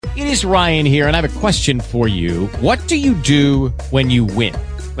It is Ryan here, and I have a question for you. What do you do when you win?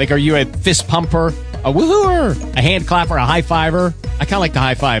 Like, are you a fist pumper, a woohooer, a hand clapper, a high fiver? I kind of like the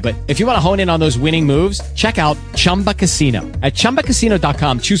high five, but if you want to hone in on those winning moves, check out Chumba Casino. At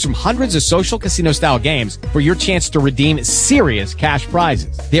ChumbaCasino.com, choose from hundreds of social casino-style games for your chance to redeem serious cash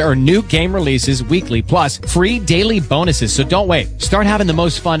prizes. There are new game releases weekly, plus free daily bonuses. So don't wait. Start having the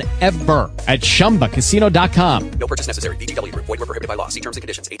most fun ever at ChumbaCasino.com. No purchase necessary. VGW Group. Void where prohibited by law. See terms and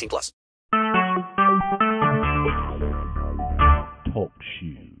conditions. 18 plus. Talk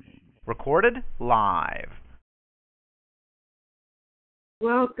shoes. Recorded live.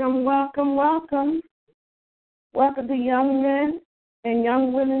 Welcome, welcome, welcome. Welcome to Young Men and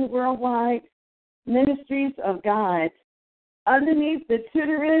Young Women Worldwide Ministries of God. Underneath the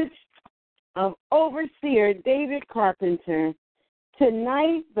tutorage of Overseer David Carpenter.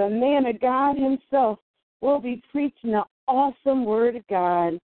 Tonight, the man of God himself will be preaching the awesome word of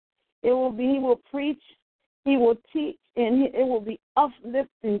God. He will preach, he will teach, and it will be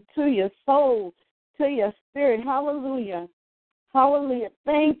uplifting to your soul, to your spirit. Hallelujah. Hallelujah.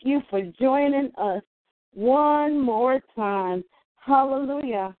 Thank you for joining us one more time.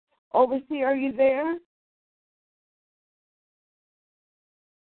 Hallelujah. Overseer, are you there?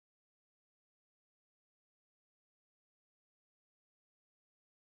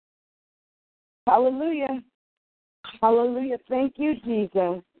 Hallelujah. Hallelujah. Thank you,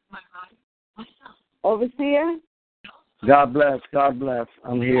 Jesus. Overseer? God bless. God bless.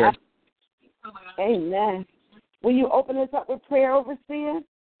 I'm here. Amen. Will you open us up with prayer, Overseer?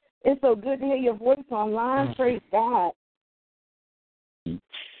 It's so good to hear your voice online. Praise God.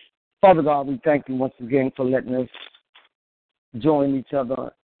 Father God, we thank you once again for letting us join each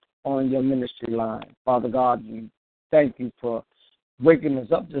other on your ministry line. Father God, we thank you for waking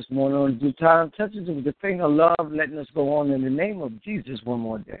us up this morning on due time, touching us with the finger of love, letting us go on in the name of Jesus one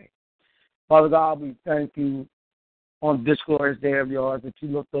more day. Father God, we thank you on this glorious day of yours that you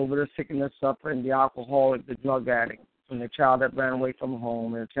looked over the sick and the suffering, the alcoholic, the drug addict, and the child that ran away from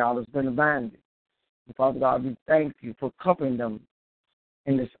home, and the child that's been abandoned. And Father God, we thank you for covering them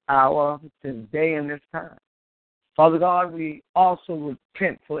in this hour, this day, and this time. Father God, we also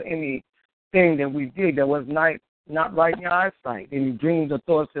repent for anything that we did that was not right in your eyesight, any dreams or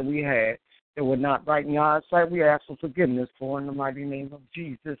thoughts that we had that were not right in your eyesight. We ask for forgiveness for in the mighty name of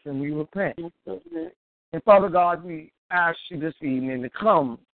Jesus, and we repent. And Father God, we ask you this evening to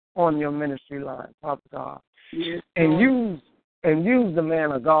come on your ministry line, Father God, and use the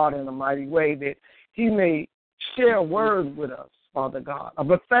man of God in a mighty way that he may share a word with us, Father God, a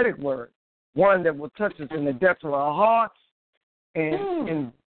prophetic word, one that will touch us in the depths of our hearts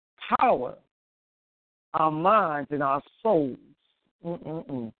and empower our minds and our souls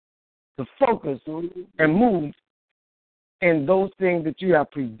to focus and move in those things that you have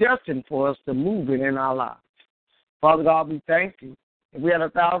predestined for us to move in our lives. Father God, we thank you. If we had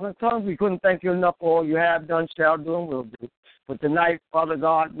 1,000 tongues, we couldn't thank you enough for all you have done, shall do, and will do. But tonight, Father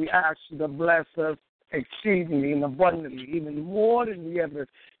God, we ask you to bless us exceedingly and abundantly, even more than we ever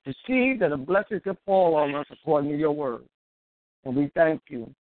received, that a blessing could fall on us according to your word. And we thank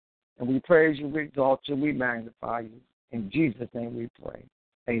you, and we praise you, we exalt you, we magnify you. In Jesus' name we pray.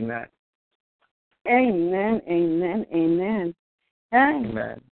 Amen. Amen, amen, amen.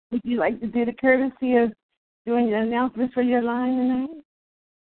 Amen. Would you like to do the courtesy of doing the announcements for your line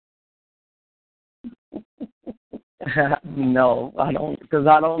tonight? No, I don't, because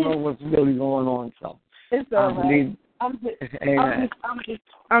I don't know what's really going on. So it's all right. I'm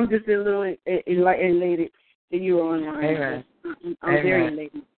just a little elated that you're online. Amen. I'm very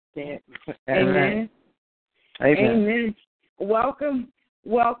elated. Amen. Amen. Amen. Welcome.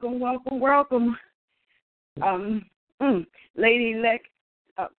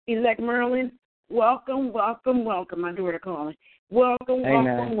 Lady-elect Merlin, welcome. My daughter calling. Welcome.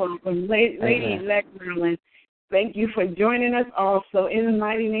 Lady-elect Merlin. Thank you for joining us also in the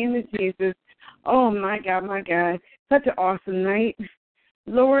mighty name of Jesus. Oh, my God. Such an awesome night.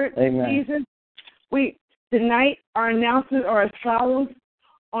 Lord Jesus, tonight our announcements are as follows.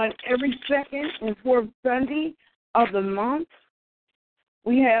 On every second and fourth Sunday of the month,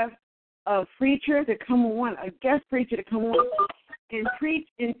 we have a preacher to come on, a guest preacher to come on and preach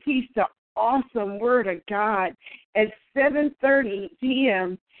and teach the awesome word of God at 7:30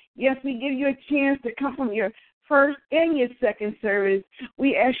 p.m. Yes, we give you a chance to come from your first and your second service.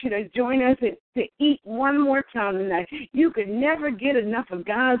 We ask you to join us to eat one more time tonight. You can never get enough of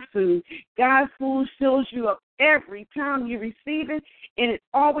God's food. God's food fills you up every time you receive it, and it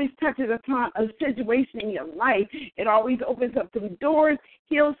always touches upon a situation in your life. It always opens up some doors,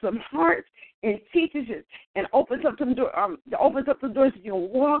 heals some hearts, and teaches it and opens up the doors that you can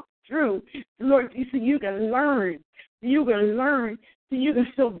walk through. Lord, you see, you can learn. You can learn so you can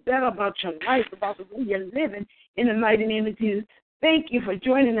feel better about your life, about the way you're living in the mighty name of Jesus. Thank you for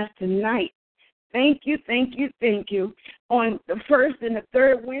joining us tonight. Thank you, thank you, thank you. On the first and the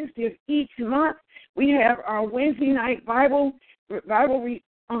third Wednesday of each month, we have our Wednesday night Wednesday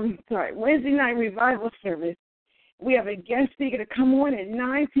night revival service. We have a guest speaker to come on at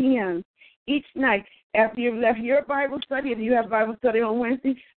 9 p.m. each night. After you've left your Bible study, if you have Bible study on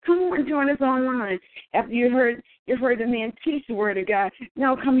Wednesday, come on and join us online. After you've heard the man teach the Word of God,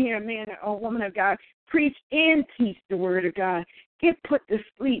 now come here, man or woman of God, preach and teach the Word of God. Get put to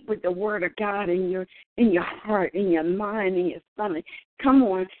sleep with the Word of God in your heart, in your mind, in your stomach. Come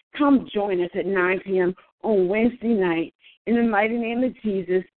on, come join us at 9 p.m. on Wednesday night. In the mighty name of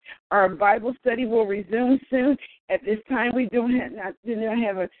Jesus, our Bible study will resume soon. At this time, we do not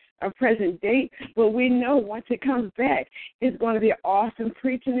have a present date, but we know once it comes back, it's going to be awesome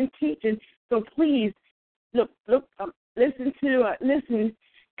preaching and teaching. So please, come and listen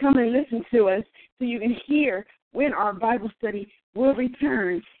to us so you can hear when our Bible study will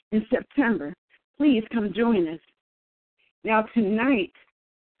return in September. Please come join us. Now tonight,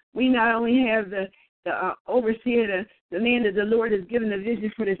 we not only have the overseer, the man that the Lord has given the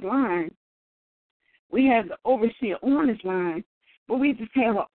vision for this line. We have the overseer on this line, but we just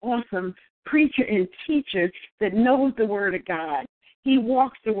have an awesome preacher and teacher that knows the Word of God. He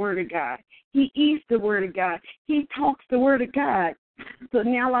walks the Word of God. He eats the Word of God. He talks the Word of God. So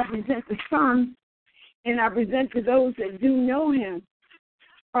now I present to some, and I present to those that do know him,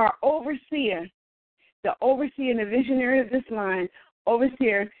 our overseer, the overseer and the visionary of this line,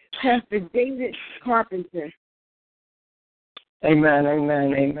 overseer Pastor David Carpenter. Amen,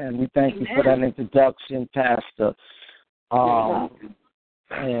 amen, amen. We thank you for that introduction, Pastor. And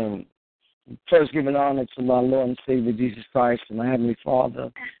first giving honor to my Lord and Savior Jesus Christ and my Heavenly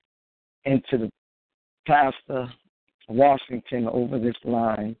Father, and to the Pastor Washington over this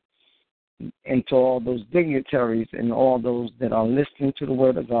line, and to all those dignitaries and all those that are listening to the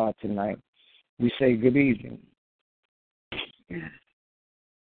Word of God tonight. We say good evening.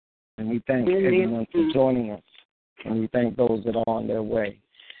 And we thank everyone for joining us. And we thank those that are on their way.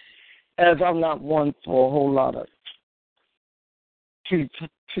 As I'm not one for a whole lot of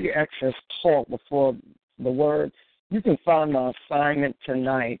pre-access talk before the Word, you can find my assignment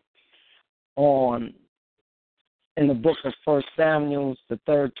tonight in the book of 1 Samuel, the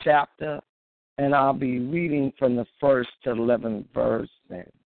 3rd chapter, and I'll be reading from the 1st to 11th verse. And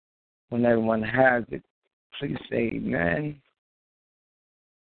when everyone has it, please say amen.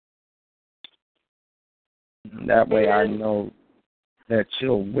 That way I know that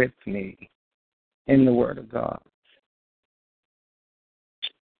you're with me in the Word of God.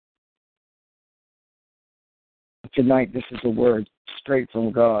 Tonight, this is a word straight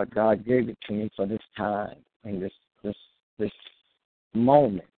from God. God gave it to me for this time and this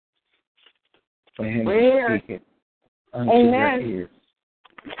moment for Him to speak it unto your ears.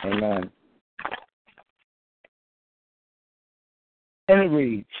 Amen. And it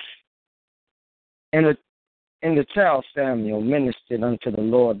reads, And the child Samuel ministered unto the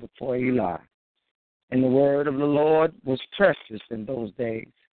Lord before Eli. And the word of the Lord was precious in those days.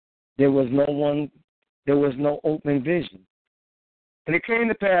 There was no open vision. And it came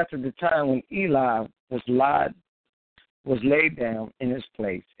to pass at the time when Eli was laid down in his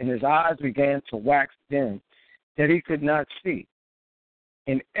place, and his eyes began to wax dim, that he could not see.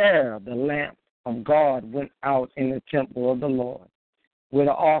 And ere the lamp of God went out in the temple of the Lord, where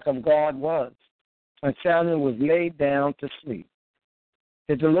the ark of God was, and Samuel was laid down to sleep,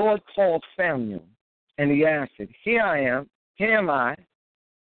 that the Lord called Samuel, and he answered, Here am I.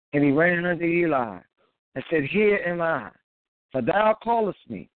 And he ran unto Eli, and said, Here am I, for thou callest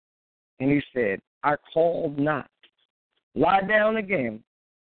me. And he said, I called not. Lie down again.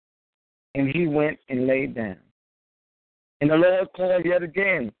 And he went and laid down. And the Lord called yet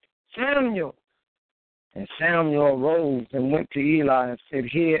again, Samuel. And Samuel arose and went to Eli and said,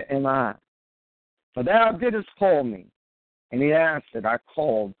 Here am I. For thou didst call me. And he answered, I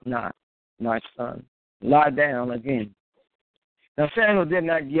called not, my son. Lie down again. Now Samuel did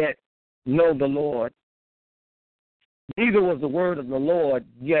not yet know the Lord, neither was the word of the Lord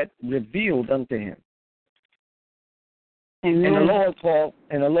yet revealed unto him. Amen. And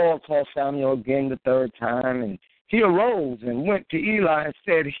the Lord called Samuel again the 3rd time, and he arose and went to Eli and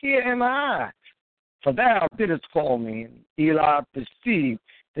said, Here am I, for thou didst call me. And Eli perceived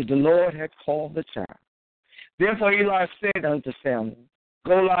that the Lord had called the child. Therefore Eli said unto Samuel,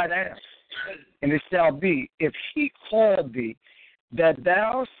 Go lie down, and it shall be, if he call thee, that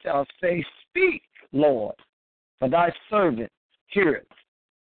thou shalt say, Speak, Lord, for thy servant heareth.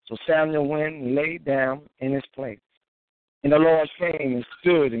 So Samuel went and laid down in his place. And the Lord came and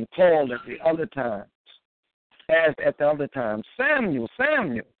stood and called at the other times, as at the other times, Samuel,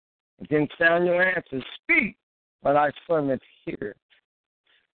 Samuel. And then Samuel answered, Speak, for thy servant heareth.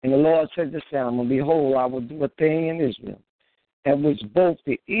 And the Lord said to Samuel, Behold, I will do a thing in Israel, at which both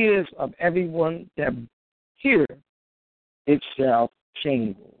the ears of everyone that heareth it shall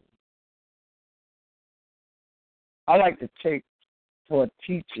tingle. I like to take for a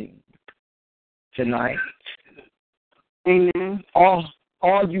teaching tonight. Amen.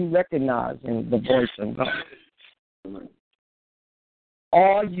 Are you recognizing the voice of God?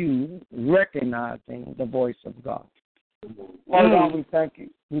 Are you recognizing the voice of God? Father God, we thank you.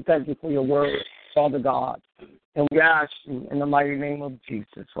 We thank you for your word, Father God. And we ask you in the mighty name of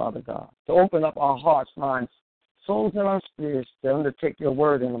Jesus, Father God, to open up our hearts, minds, souls, and our spirits to undertake your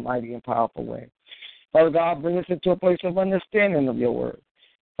word in a mighty and powerful way. Father God, bring us into a place of understanding of your word.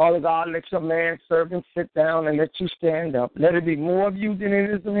 Father God, let your man servant sit down and let you stand up. Let it be more of you than it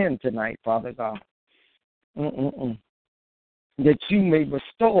is of him tonight, Father God. That you may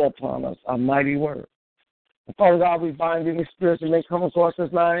bestow upon us a mighty word. And Father God, we bind any spirits that may come across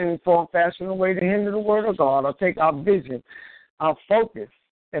this line in any form, fashion, or way to hinder the word of God or take our vision, our focus,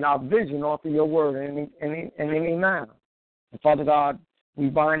 and our vision off of your word in any manner. And Father God, we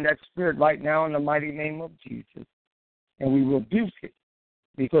bind that spirit right now in the mighty name of Jesus. And we rebuke it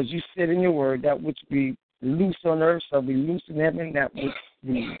because you said in your word that which be loose on earth shall be loose in heaven, that which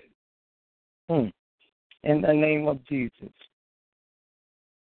be in the name of Jesus.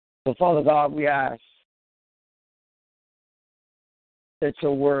 So, Father God, we ask that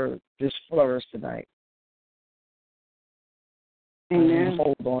your word just flourish tonight. Amen.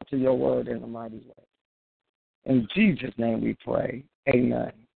 Hold on to your word in a mighty way. In Jesus' name we pray.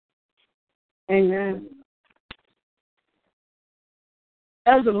 Amen. Amen.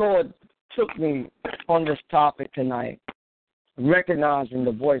 As the Lord took me on this topic tonight, recognizing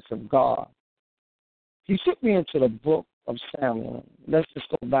the voice of God, he took me into the book of Samuel. Let's just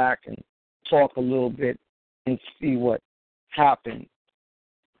go back and talk a little bit and see what happened.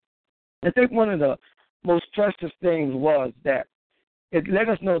 I think one of the most precious things was that it let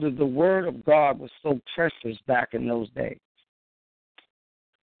us know that the word of God was so precious back in those days.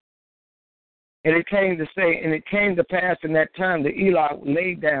 And it came to pass in that time that Eli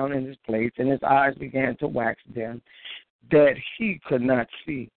laid down in his place, and his eyes began to wax dim, that he could not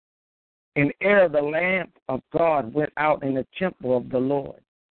see. And ere the lamp of God went out in the temple of the Lord,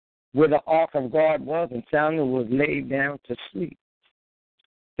 where the ark of God was, and Samuel was laid down to sleep.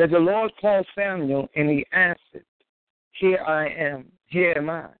 That the Lord called Samuel, and he answered, Here I am, here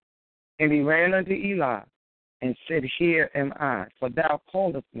am I. And he ran unto Eli, and said, Here am I, for thou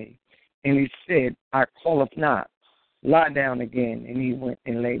callest me. And he said, I calleth not. Lie down again. And he went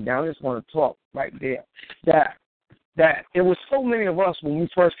and laid down. I just want to talk right there. That it was so many of us when we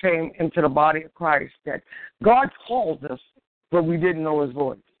first came into the body of Christ that God called us, but we didn't know his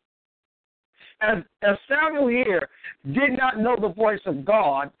voice. As Samuel here did not know the voice of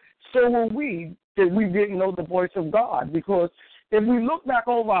God, so were we that we didn't know the voice of God. Because if we look back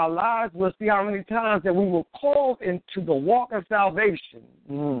over our lives, we'll see how many times that we were called into the walk of salvation.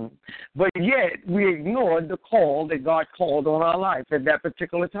 But yet we ignored the call that God called on our life at that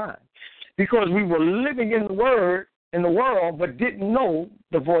particular time. Because we were living in the world, but didn't know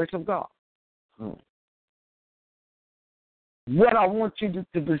the voice of God. What I want you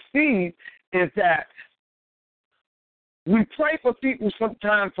to perceive is that we pray for people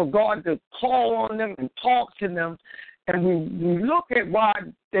sometimes for God to call on them and talk to them, and we look at why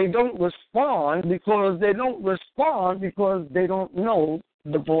they don't respond because they don't know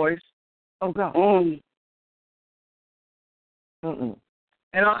the voice of God. And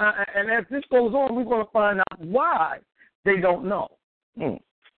as this goes on, we're going to find out why they don't know. So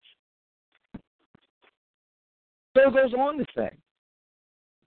it goes on to say,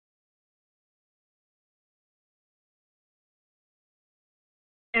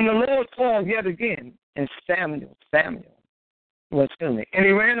 and the Lord called yet again, and Samuel. And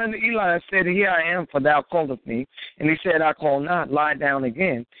he ran unto Eli and said, Here I am, for thou callest me. And he said, I call not, lie down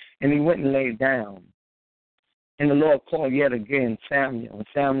again. And he went and laid down. And the Lord called yet again Samuel. And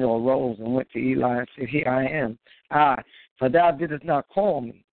Samuel arose and went to Eli and said, Here I am, for thou didst not call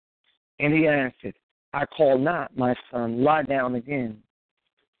me. And he answered, I call not, my son, lie down again.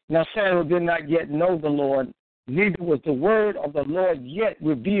 Now Samuel did not yet know the Lord, neither was the word of the Lord yet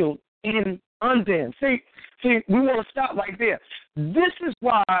revealed in unto him. See, we want to stop right there. This is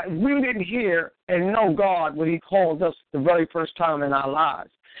why we didn't hear and know God when he called us the very first time in our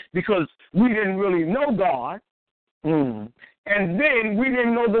lives, because we didn't really know God, and then we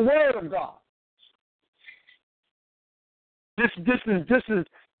didn't know the Word of God. This is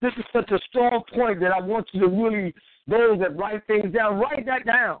such a strong point that I want you to really, those that write things down, write that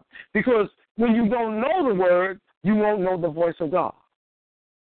down, because when you don't know the Word, you won't know the voice of God.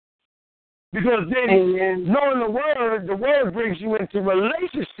 Because then knowing the word brings you into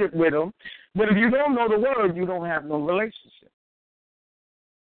relationship with him. But if you don't know the word, you don't have no relationship.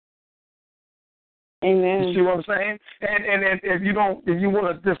 Amen. You see what I'm saying? And if you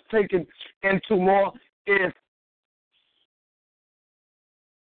want to just take it into more, if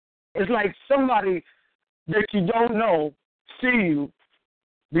it's like somebody that you don't know see you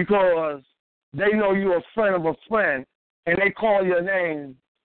because they know you're a friend of a friend, and they call your name,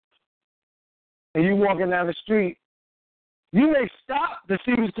 and you walking down the street, you may stop to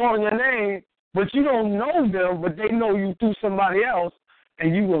see who's calling your name, but you don't know them, but they know you through somebody else,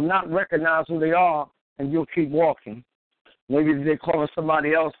 and you will not recognize who they are, and you'll keep walking. Maybe they're calling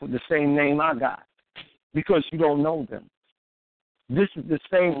somebody else with the same name I got, because you don't know them. This is the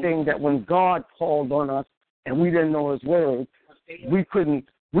same thing that when God called on us and we didn't know his word, we couldn't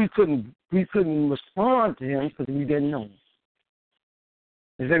respond to him because we didn't know him.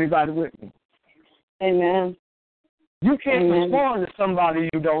 Is anybody with me? Amen. You can't respond to somebody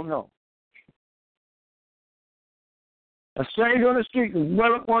you don't know. A stranger on the street can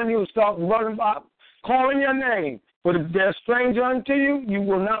run up on you and start running by, calling your name. But if they're a stranger unto you, you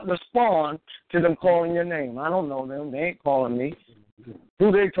will not respond to them calling your name. I don't know them. They ain't calling me.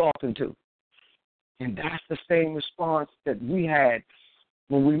 Who they talking to? And that's the same response that we had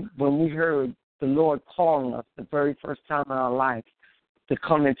when we heard the Lord calling us the very first time in our life to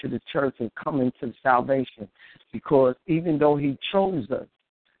come into the church and come into the salvation. Because even though he chose us,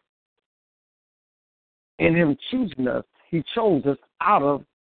 in him choosing us, he chose us out of,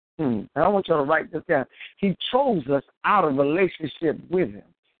 and I want you to write this down, he chose us out of relationship with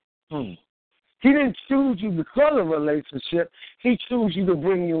him. He didn't choose you because of a relationship. He chose you to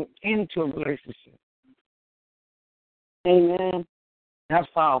bring you into a relationship. Amen. That's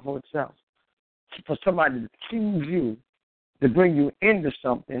powerful itself. For somebody to choose you, to bring you into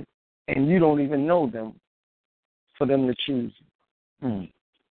something, and you don't even know them, for them to choose you.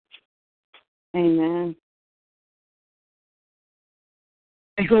 Amen.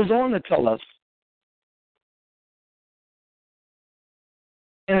 He goes on to tell us,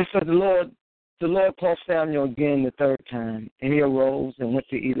 and it says the Lord called Samuel again the third time, and he arose and went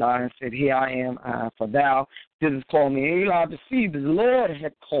to Eli and said, Here I am, for thou didst call me. And Eli perceived that the Lord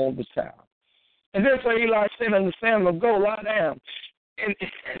had called the child. And therefore Eli said unto Samuel, Go, lie down. And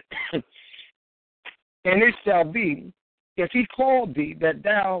it shall be, if he called thee, that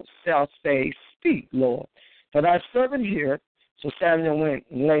thou shalt say, Speak, Lord, for thy servant heareth. So Samuel went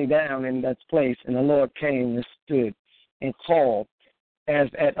and lay down in that place, and the Lord came and stood and called, as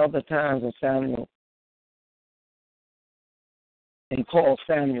at other times of Samuel, and called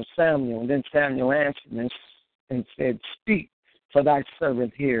Samuel, Samuel. And then Samuel answered and said, Speak, for thy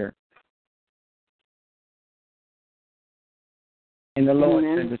servant heareth. And the Lord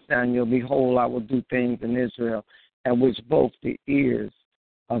said to Samuel, Behold, I will do things in Israel, at which both the ears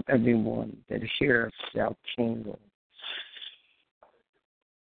of everyone that heareth shall tingle.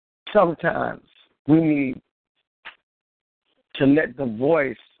 Sometimes we need to let the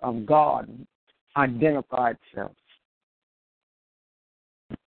voice of God identify itself.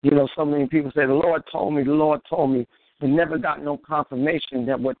 You know, so many people say, the Lord told me, but never got no confirmation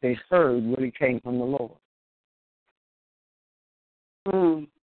that what they heard really came from the Lord.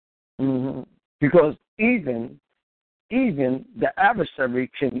 Because even the adversary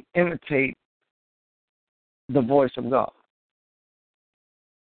can imitate the voice of God.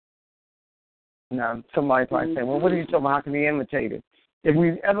 Now, somebody probably say, well, what are you talking about? How can we imitate it?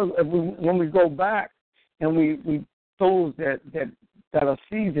 When we go back and we those that are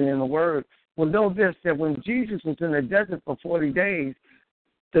seasoned in the Word, will know this, that when Jesus was in the desert for 40 days,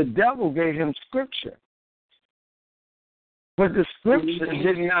 the devil gave him scripture. But the scripture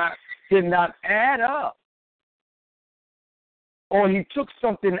did not add up. Or he took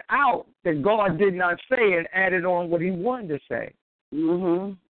something out that God did not say and added on what he wanted to say.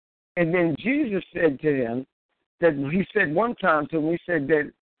 And then Jesus said to him, that he said one time to him, he said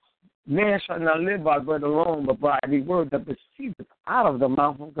that man shall not live by bread alone, but by every word that proceedeth out of the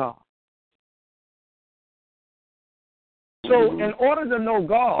mouth of God. So in order to know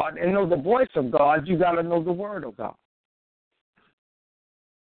God and know the voice of God, you got to know the word of God.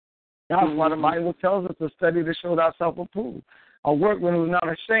 That's why the Bible tells us to study to show thyself approved. A workman who is not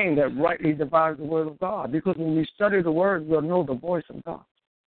ashamed that rightly divides the word of God. Because when we study the word, we'll know the voice of God.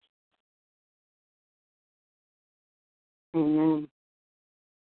 Mm-hmm.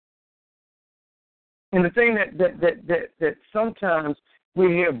 And the thing that sometimes we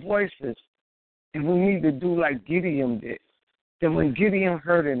hear voices, and we need to do like Gideon did. Then when Gideon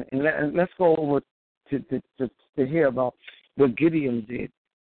heard it, and let's go over to hear about what Gideon did.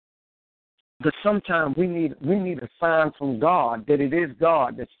 But sometimes we need a sign from God that it is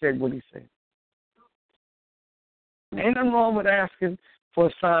God that said what he said. Ain't nothing wrong with asking for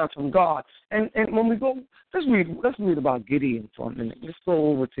a sign from God. And when we go, let's read about Gideon for a minute. Let's go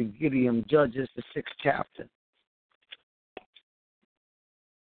over to Gideon, Judges, the 6th chapter.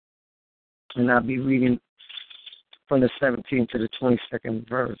 And I'll be reading from the 17th to the 22nd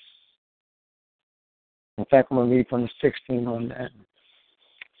verse. In fact, I'm going to read from the 16th on that.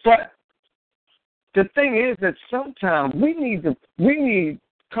 But the thing is that sometimes we need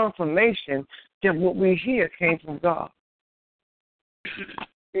confirmation that what we hear came from God.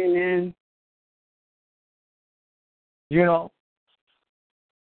 Amen. You know,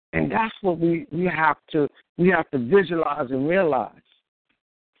 and that's what we have to visualize and realize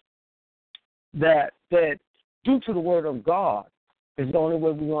that due to the word of God is the only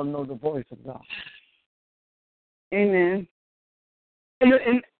way we're going to know the voice of God. Amen. In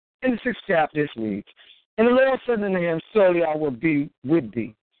the 6th chapter, this reads, and the Lord said unto him, surely I will be with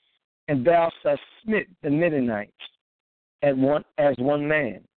thee, and thou shalt smite the Midianites as one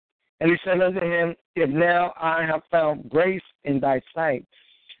man. And he said unto him, if now I have found grace in thy sight,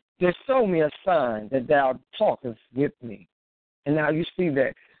 then show me a sign that thou talkest with me. And now you see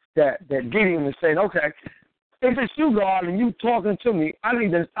that Gideon was saying, okay, if it's you, God, and you talking to me, I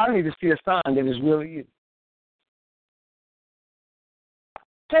need to see a sign that it's really you.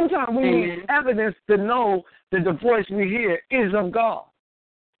 Sometimes we need evidence to know that the voice we hear is of God.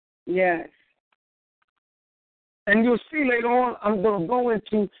 Yes. And you'll see later on, I'm going to go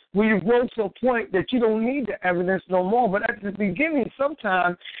into where you grow to a point that you don't need the evidence no more. But at the beginning,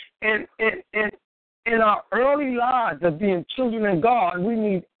 sometimes in our early lives of being children of God, we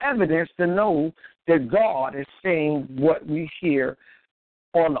need evidence to know that God is saying what we hear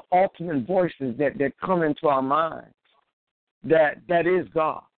on the ultimate voices that come into our minds. That is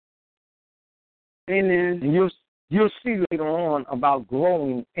God. Amen. And you'll see later on about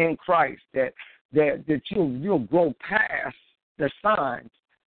growing in Christ that you'll grow past the signs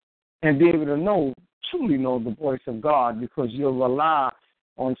and be able to truly know the voice of God, because you'll rely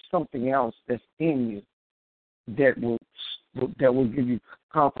on something else that's in you that will give you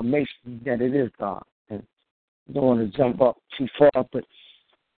confirmation that it is God. And I don't want to jump up too far, but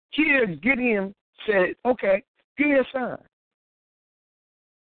here Gideon said, okay, give me a sign.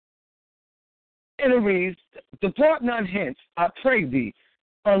 And it reads, depart not hence, I pray thee,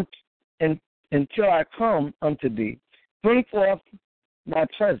 until I come unto thee. Bring forth my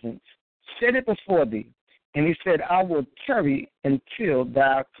presence, set it before thee. And he said, I will tarry until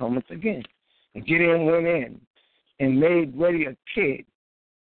thou comest again. And Gideon went in and made ready a kid,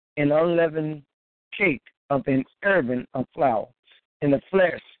 an unleavened cake of an ephah of flour. And the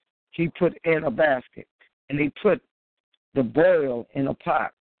flesh he put in a basket, and he put the boil in a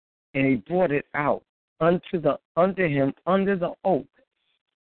pot, and he brought it out unto him under the oak,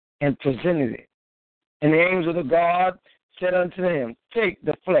 and presented it. And the angel of God said unto him, take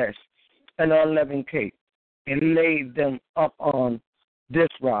the flesh and the unleavened cake, and lay them up on this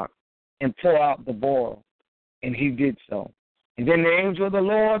rock, and pour out the boil. And he did so. And then the angel of the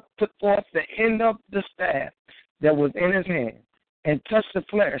Lord put forth the end of the staff that was in his hand, and touched the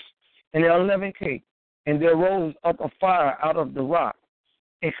flesh and the unleavened cake. And there rose up a fire out of the rock,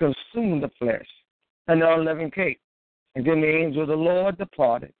 and consumed the flesh and the unleavened cake. And then the angel of the Lord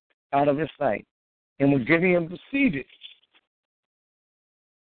departed out of his sight. And when Gideon perceived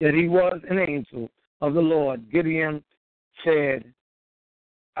that he was an angel of the Lord, Gideon said,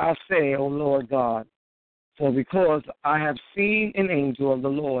 I say, O Lord God, for because I have seen an angel of the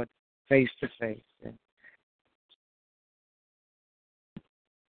Lord face to face.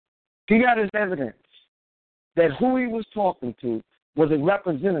 He got his evidence that who he was talking to was a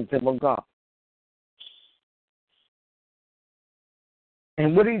representative of God.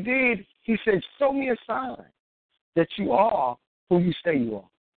 And what he did, he said, show me a sign that you are who you say you are.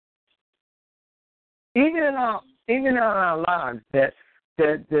 Even in our lives that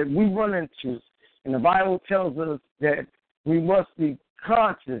we run into, and the Bible tells us that we must be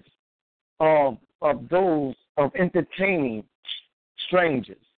conscious of those of entertaining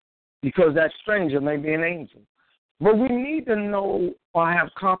strangers, because that stranger may be an angel. But we need to know or have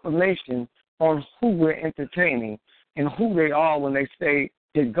confirmation on who we're entertaining and who they are when they say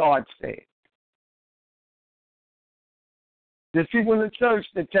that God said. There's people in the church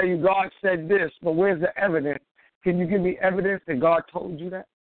that tell you God said this, but where's the evidence? Can you give me evidence that God told you that?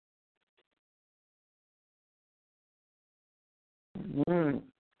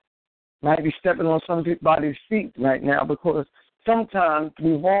 Might be stepping on somebody's feet right now, because sometimes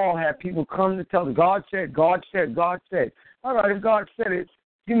we've all had people come to tell us, God said, God said, God said. All right, if God said it,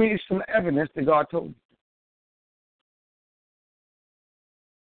 give me some evidence that God told you.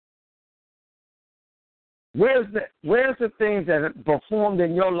 Where's the things that are performed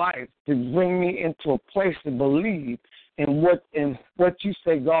in your life to bring me into a place to believe in what you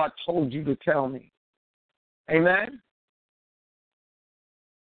say God told you to tell me? Amen?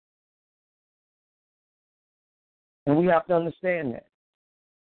 And we have to understand that.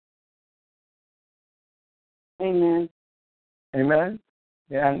 Amen. Amen?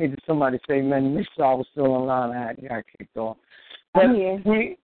 Yeah, I needed somebody to say amen. Make sure I was still online. I got kicked off. But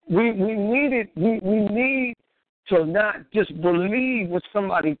we need to not just believe what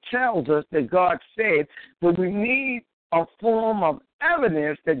somebody tells us that God said, but we need a form of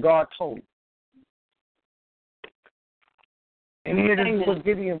evidence that God told us. And here is what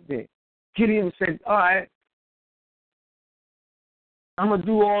Gideon did. Gideon said, all right, I'm going to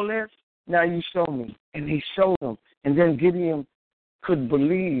do all this. Now you show me. And he showed him. And then Gideon could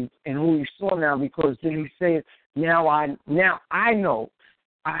believe in who he saw now, because then he said, now I know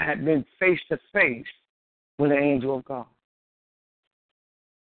I had been face to face with an angel of God.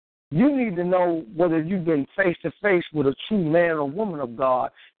 You need to know whether you've been face to face with a true man or woman of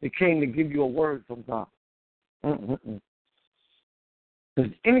God that came to give you a word from God.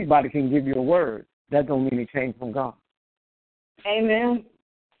 Because anybody can give you a word. That don't mean it came from God. Amen.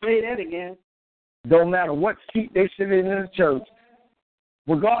 Say that again. Don't matter what seat they sit in the church.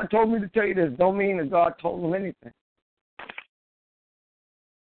 Well, God told me to tell you this. Don't mean that God told them anything.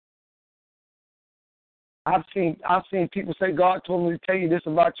 I've seen people say, God told me to tell you this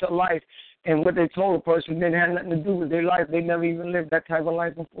about your life, and what they told a person didn't have nothing to do with their life. They never even lived that type of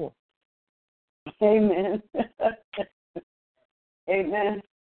life before. Amen. Amen.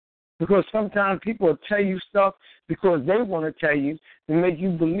 Because sometimes people will tell you stuff because they want to tell you to make you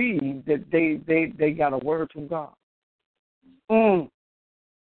believe that they got a word from God. And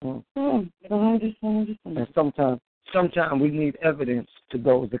sometimes we need evidence to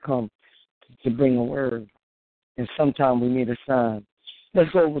those that come to bring a word. And sometimes we need a sign. Let's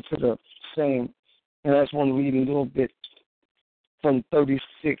go over to the same, and I just want to read a little bit from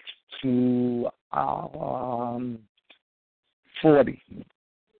 36 to 40.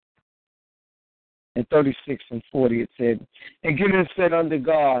 In 36 and 40 it said, and Gideon said unto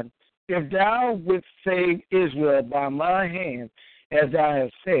God, if thou wouldst save Israel by my hand, as thou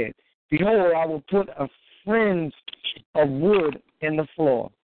hast said, behold, I will put a fringe of wood in the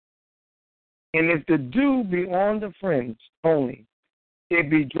floor. And if the dew be on the fringe only, it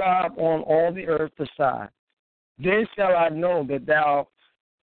be dry on all the earth beside, then shall I know that thou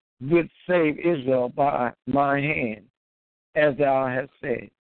wouldst save Israel by my hand, as thou hast said.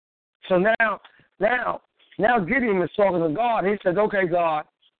 So now Gideon is talking to God. He says, okay, God,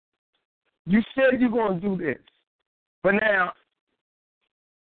 you said you're going to do this. But now,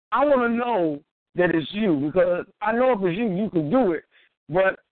 I want to know that it's you, because I know if it's you, you can do it.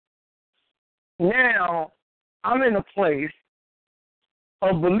 But now I'm in a place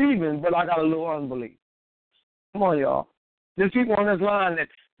of believing, but I got a little unbelief. Come on, y'all. There's people on this line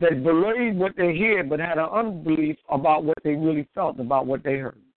that believe what they hear, but had an unbelief about what they really felt about what they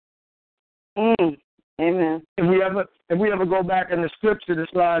heard. Amen. If we ever go back in the scripture, this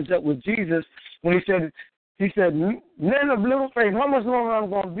lines up with Jesus when he said, men of little faith, how much longer I'm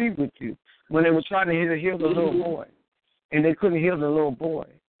going to be with you? When they were trying to heal the little boy, and they couldn't heal the little boy.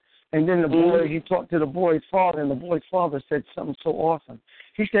 And then the boy, he talked to the boy's father, and the boy's father said something so awesome.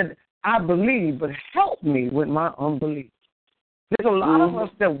 He said, I believe, but help me with my unbelief. There's a lot of us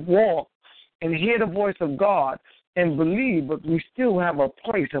that walk and hear the voice of God and believe, but we still have a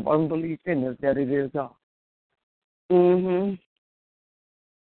place of unbelief in us that it is God. Amen.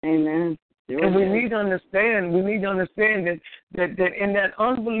 And we need to understand that in that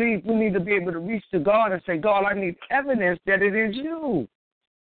unbelief, we need to be able to reach to God and say, God, I need evidence that it is you.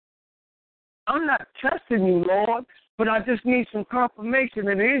 I'm not testing you, Lord, but I just need some confirmation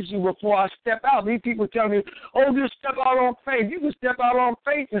that it is you before I step out. These people tell me, oh, just step out on faith. You can step out on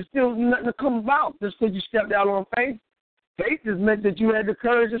faith and still nothing to come about just because you stepped out on faith. Faith has meant that you had the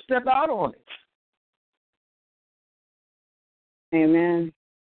courage to step out on it. Amen.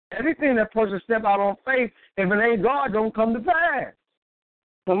 Everything that person step out on faith, if it ain't God, don't come to pass.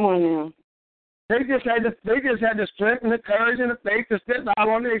 Come on now. They just had the strength and the courage and the faith to step out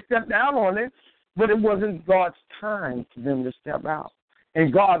on it. They stepped out on it, but it wasn't God's time for them to step out.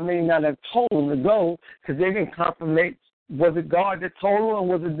 And God may not have told them to go because they didn't confirmate. Was it God that told them, or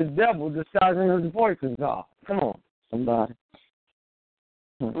was it the devil disguising his voice as God? Come on, somebody.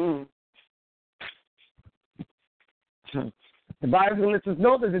 The Bible lets us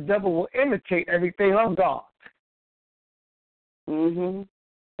know that the devil will imitate everything of God. Mm-hmm.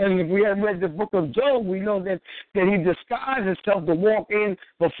 And if we have read the book of Job, we know that he disguised himself to walk in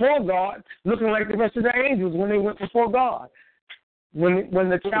before God, looking like the rest of the angels when they went before God, when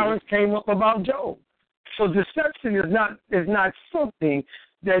the challenge came up about Job. So deception is not something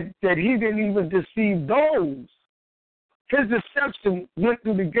that he didn't even deceive those. His deception went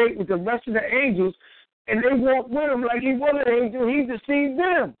through the gate with the rest of the angels, and they walked with him like he was an angel. He deceived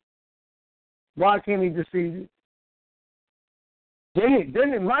them. Why can't he deceive you?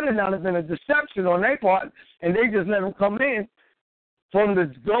 Then it might have not have been a deception on their part, and they just let him come in for him to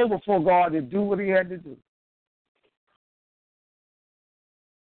go before God and do what he had to do.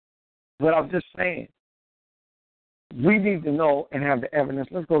 But I'm just saying, we need to know and have the evidence.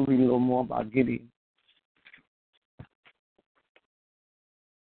 Let's go read a little more about Gideon.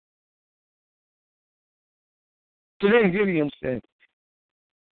 So then Gideon said,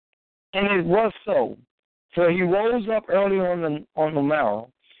 and it was so. So he rose up early on the morrow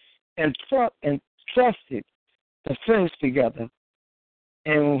and trusted the friends together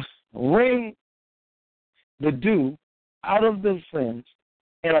and wring the dew out of the friends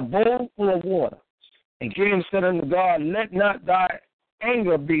in a bowl full of water. And Gideon said unto God, let not thy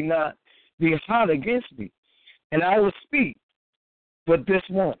anger be hot against me, and I will speak but this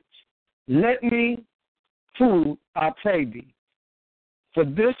once. Let me food, I pray thee. For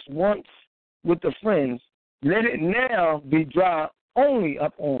this once with the friends, let it now be dry only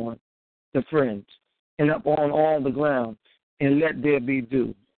upon the friends and upon all the ground, and let there be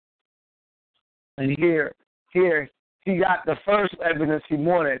dew. And here he got the first evidence he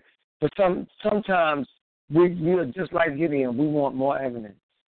wanted, but sometimes we are just like Gideon. We want more evidence.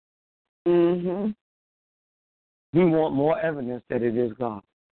 Mm-hmm. We want more evidence that it is God.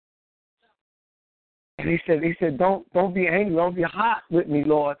 And he said, don't be angry, don't be hot with me,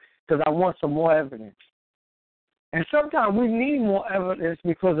 Lord, because I want some more evidence. And sometimes we need more evidence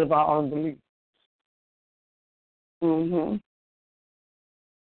because of our unbelief. Mm-hmm.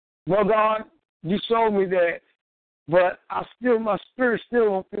 Well, God, you showed me that, but my spirit still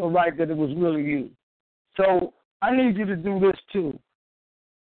don't feel right that it was really you. So I need you to do this too,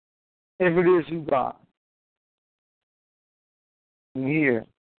 if it is you, God. And here,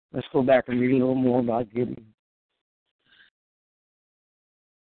 let's go back and read a little more about Gideon.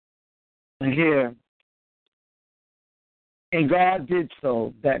 And here, and God did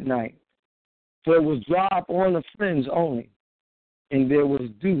so that night. So it was dry on the friends only, and there was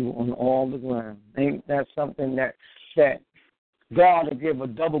dew on all the ground. Ain't that something that God will give a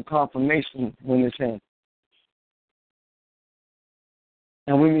double confirmation when it's Him?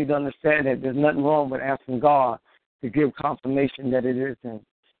 And we need to understand that there's nothing wrong with asking God to give confirmation that it is Him.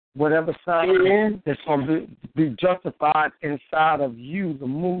 Whatever sign that's going to be justified inside of you, the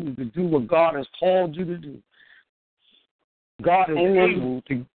move to do what God has called you to do. God is able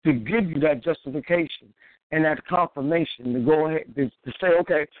to give you that justification and that confirmation to go ahead, to say,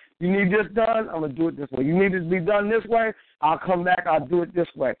 okay, you need this done, I'm going to do it this way. You need it to be done this way, I'll come back, I'll do it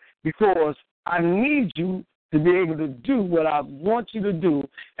this way. Because I need you to be able to do what I want you to do,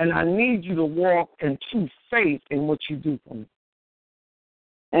 and I need you to walk in true faith in what you do for me.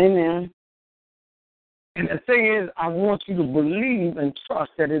 Amen. And the thing is, I want you to believe and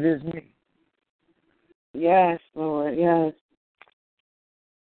trust that it is me. Yes, Lord, yes.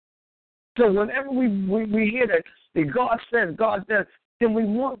 So whenever we hear that God says, then we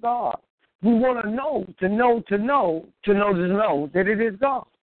want God. We want to know that it is God.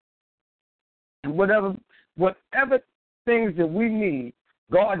 And whatever things that we need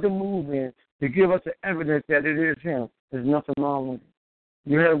God to move in to give us the evidence that it is Him, there's nothing wrong with it.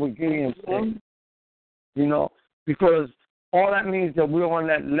 You heard what Gideon said, because all that means that we're on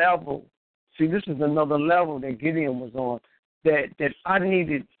that level. See, this is another level that Gideon was on, that I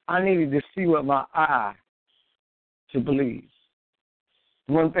needed to see with my eye to believe.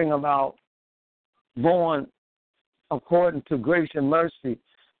 One thing about going according to grace and mercy,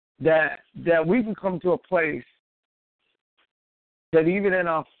 that we can come to a place that even in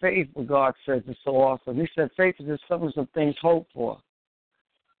our faith, what God says is so awesome. He said faith is the substance of things hoped for,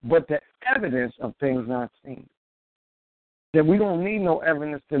 but the evidence of things not seen. that we don't need no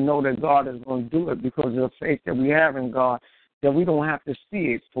evidence to know that God is going to do it because of the faith that we have in God, that we don't have to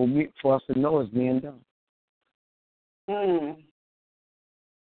see it for us to know it's being done.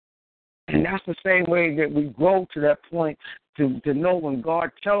 And that's the same way that we grow to that point to know when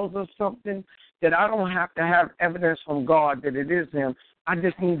God tells us something, that I don't have to have evidence from God that it is Him. I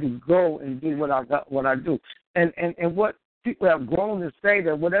just need to go and do what I do. And what people have grown to say,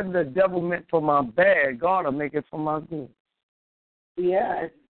 that whatever the devil meant for my bad, God will make it for my good. Yes.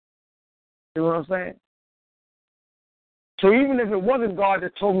 You know what I'm saying? So even if it wasn't God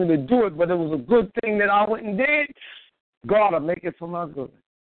that told me to do it, but it was a good thing that I went and did, God will make it for my good.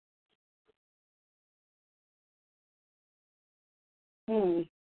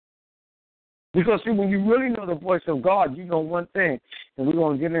 Because, see, when you really know the voice of God, you know one thing, and we're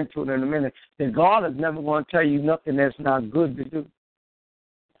going to get into it in a minute, that God is never going to tell you nothing that's not good to do.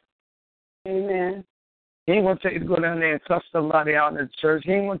 Amen. He ain't going to tell you to go down there and cuss somebody out in the church.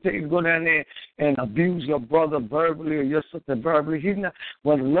 He ain't going to tell you to go down there and abuse your brother verbally or your sister verbally. He's not.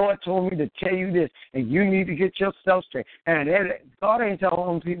 Well, the Lord told me to tell you this, and you need to get yourself straight. And God ain't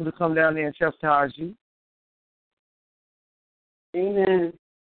telling people to come down there and chastise you. Amen.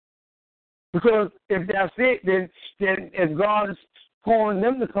 Because if that's it, then if God is calling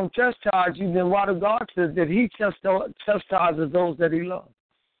them to come chastise you, then why does God says that He chastises those that He loves?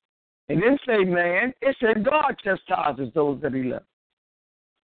 It didn't say man. It said God chastises those that He loves.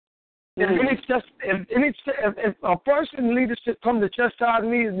 If a person in leadership come to chastise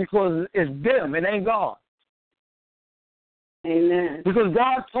me, it's because it's them. It ain't God. Amen. Because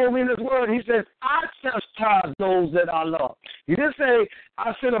God told me in His Word, He says, I chastise those that I love. He didn't say,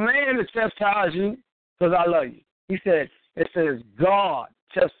 I sent a man to chastise you because I love you. He said, it says God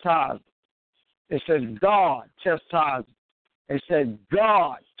chastises. It says God chastises. It said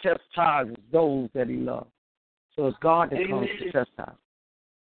God chastises those that He loves. So it's God that comes to chastise.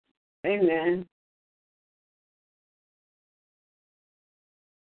 Amen.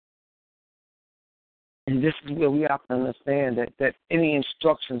 And this is where we have to understand that any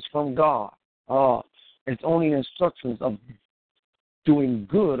instructions from God, it's only instructions of doing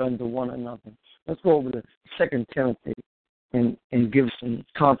good unto one another. Let's go over to 2 Timothy and give some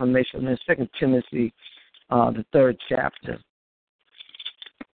confirmation. In 2 Timothy, the 3rd chapter.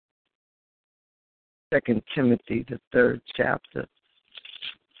 2 Timothy, the 3rd chapter.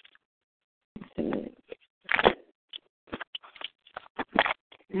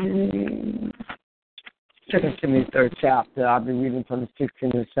 2 Timothy, 3rd chapter. I'll be reading from the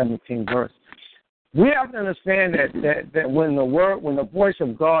 16th and 17th verse. We have to understand that when the voice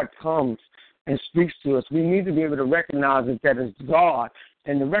of God comes and speaks to us, we need to be able to recognize that it's God.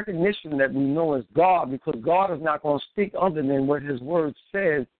 And the recognition that we know is God, because God is not going to speak other than what His Word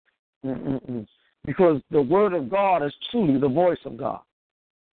says. Because the Word of God is truly the voice of God.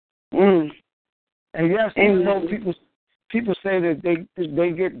 And yes, even though people say that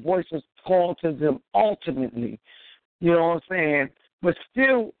they get voices called to them ultimately, you know what I'm saying? But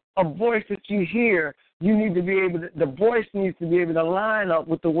still, a voice that you hear, you need to be able to, the voice needs to be able to line up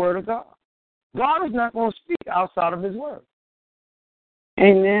with the Word of God. God is not going to speak outside of His Word.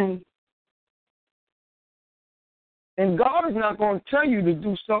 Amen. And God is not going to tell you to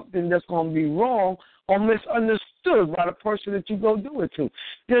do something that's going to be wrong or misunderstood by the person that you go do it to.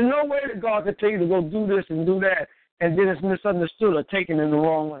 There's no way that God can tell you to go do this and do that, and then it's misunderstood or taken in the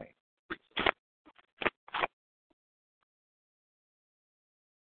wrong way.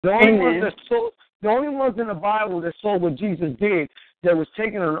 The only ones in the Bible that saw what Jesus did that was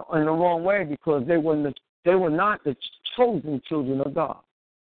taken in the wrong way because they were not the chosen children of God.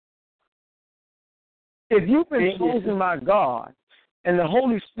 If you've been chosen by God and the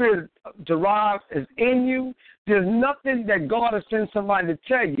Holy Spirit derived is in you, there's nothing that God has sent somebody to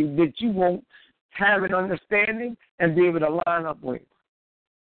tell you that you won't have an understanding and be able to line up with.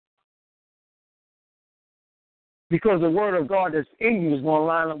 Because the Word of God that's in you is going to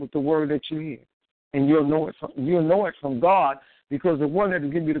line up with the Word that you hear. And you'll know it from God, because the one that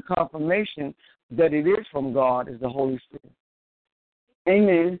will give you the confirmation that it is from God is the Holy Spirit.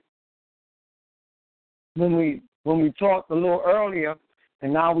 Amen. When we talked a little earlier,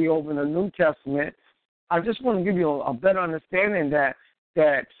 and now we open the New Testament, I just want to give you a better understanding that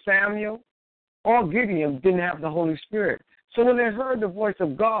Samuel or Gideon didn't have the Holy Spirit. So when they heard the voice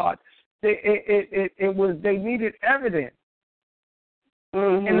of God, they needed evidence.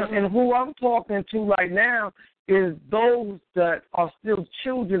 And who I'm talking to right now is those that are still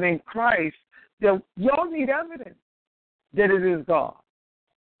children in Christ. That y'all need evidence that it is God.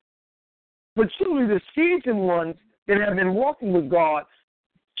 But truly, the seasoned ones that have been walking with God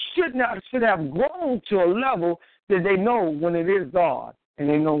should have grown to a level that they know when it is God and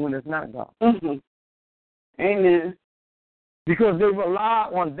they know when it's not God. Mm-hmm. Amen. Because they rely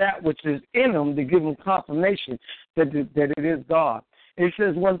on that which is in them to give them confirmation that it is God. It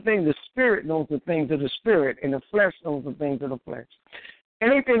says one thing, the Spirit knows the things of the Spirit, and the flesh knows the things of the flesh.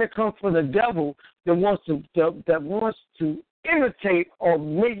 Anything that comes from the devil that wants to imitate or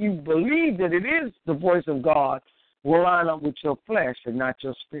make you believe that it is the voice of God will line up with your flesh and not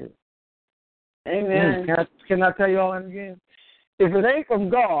your spirit. Amen. Can I tell you all that again? If it ain't from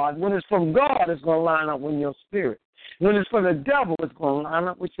God, when it's from God, it's going to line up with your spirit. When it's from the devil, it's going to line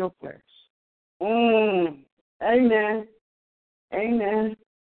up with your flesh. Amen. Amen.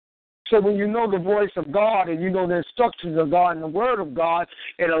 So when you know the voice of God and you know the instructions of God and the word of God,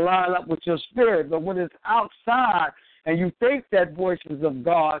 it'll line up with your spirit. But when it's outside and you think that voice is of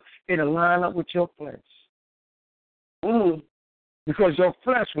God, it'll line up with your flesh. Because your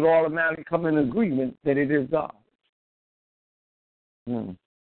flesh would automatically come in agreement that it is God.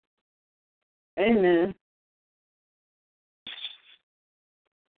 Amen.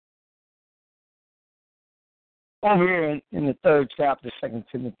 Over here in the 3rd chapter, 2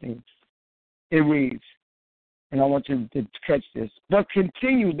 Timothy, it reads, and I want you to catch this, but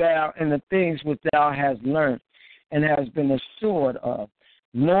continue thou in the things which thou hast learned and hast been assured of,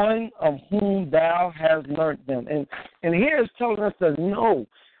 knowing of whom thou hast learned them. And here it's telling us to know.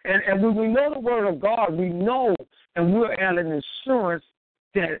 And when we know the word of God, we know and we're at an assurance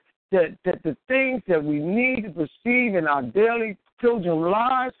that the things that we need to perceive in our daily children's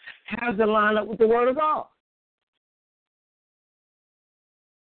lives has to line up with the word of God.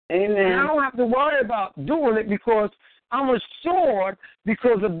 Amen. And I don't have to worry about doing it because I'm assured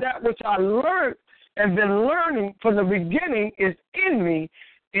because of that which I learned and been learning from the beginning is in me,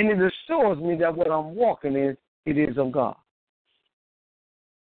 and it assures me that what I'm walking in, it is of God.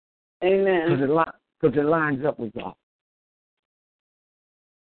 Amen. Because it lines up with God.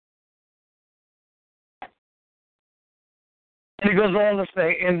 And he goes on to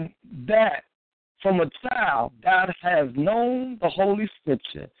say, and that from a child thou hast known the Holy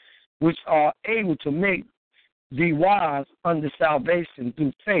Scripture, which are able to make thee wise unto salvation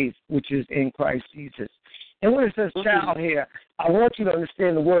through faith, which is in Christ Jesus. And when it says child here, I want you to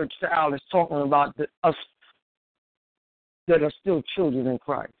understand the word child is talking about us that are still children in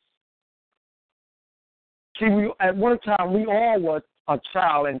Christ. See, at one time, we all were a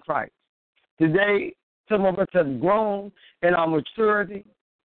child in Christ. Today, some of us have grown in our maturity,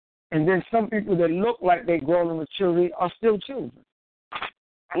 and then some people that look like they've grown in maturity are still children.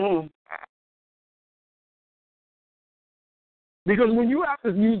 Because when you have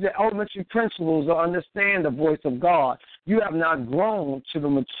to use the elementary principles to understand the voice of God, you have not grown to the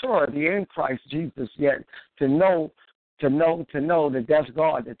maturity in Christ Jesus yet to know that that's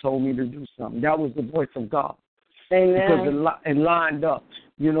God that told me to do something. That was the voice of God. Amen. Because it lined up.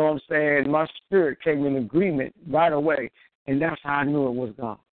 You know what I'm saying? My spirit came in agreement right away, and that's how I knew it was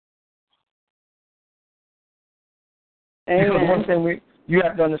God. Amen. Because one thing you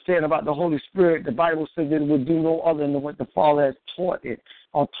have to understand about the Holy Spirit, the Bible says that it will do no other than what the Father has taught it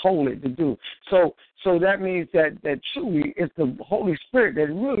or told it to do. So that means that truly it's the Holy Spirit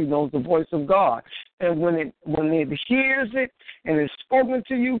that really knows the voice of God. And when it hears it and it's spoken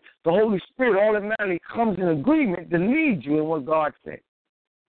to you, the Holy Spirit automatically comes in agreement to lead you in what God said.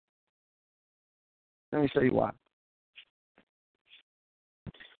 Let me show you why.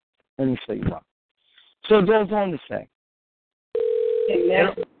 So it goes on to say, Amen.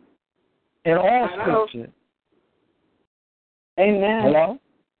 in all Scripture. Amen. Hello?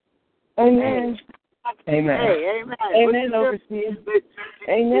 Amen. Amen. Hey, amen. Amen, overseer.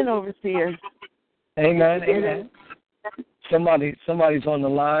 Amen, overseer. Amen. Amen. Somebody's on the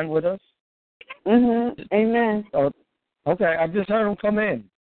line with us. Amen. Oh, okay, I just heard him come in.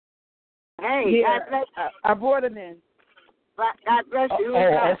 Hey, Yeah, God bless you. I brought him in. God bless you.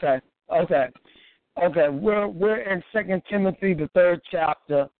 Okay. We're in 2 Timothy, the 3rd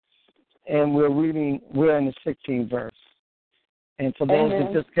chapter, and we're in the 16th verse. And for those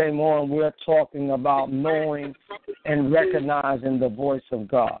that just came on, we're talking about knowing and recognizing the voice of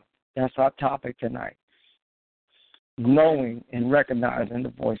God. That's our topic tonight. Knowing and recognizing the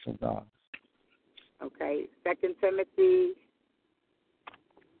voice of God. Okay, 2 Timothy.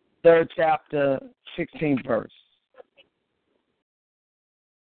 3rd chapter, 16th verse.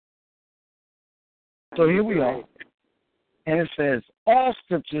 So here we are. And it says, all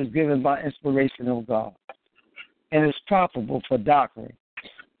Scripture is given by inspiration of God, and is profitable for doctrine,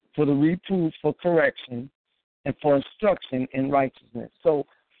 for the reproof, for correction, and for instruction in righteousness. So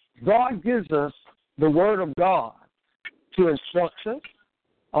God gives us the Word of God to instruct us,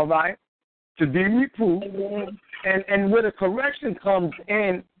 all right, to be reproved, and where the correction comes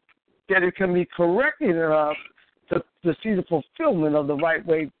in, that it can be corrected in us to see the fulfillment of the right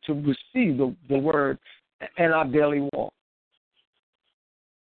way to receive the word in our daily walk.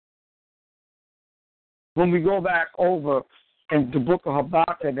 When we go back over in the book of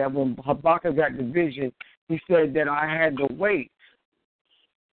Habakkuk, that when Habakkuk got the vision, he said that I had to wait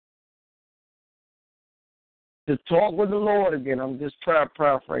to talk with the Lord again. I'm just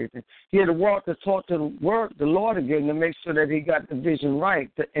paraphrasing. He had to walk to talk to the Lord again to make sure that he got the vision right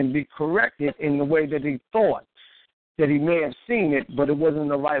and be corrected in the way that he thought, that he may have seen it, but it wasn't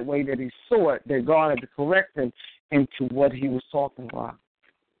the right way that he saw it, that God had to correct him into what he was talking about.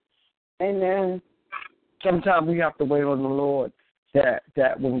 Amen. Sometimes we have to wait on the Lord, that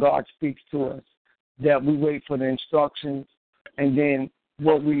when God speaks to us, that we wait for the instructions, and then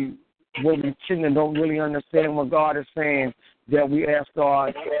what we tend to don't really understand what God is saying, that we ask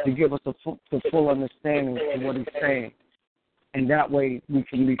God to give us the full understanding of what he's saying. And that way we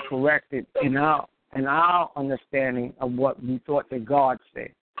can be corrected in our understanding of what we thought that God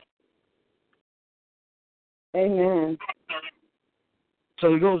said. Amen.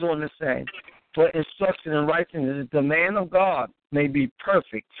 So he goes on to say, for instruction and righteousness, the man of God may be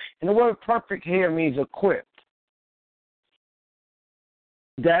perfect. And the word perfect here means equipped.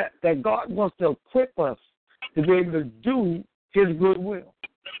 That God wants to equip us to be able to do his good will.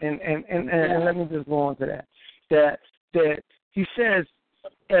 And let me just go on to that. That he says,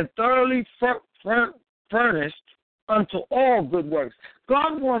 and thoroughly furnished unto all good works.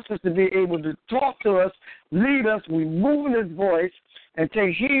 God wants us to be able to talk to us, lead us, we move in his voice, and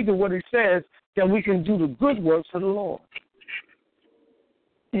take heed to what he says, that we can do the good works of the Lord.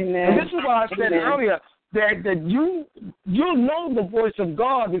 Amen. And this is why I said earlier that you'll know the voice of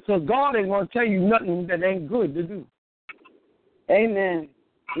God, because God ain't going to tell you nothing that ain't good to do. Amen.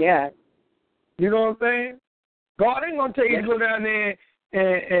 Yeah. You know what I'm saying? God ain't going to tell you to go down there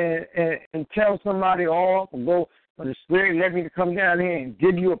and tell somebody off, or go, for the Spirit let me to come down here and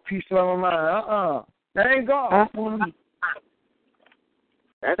give you a piece of my mind. That ain't God.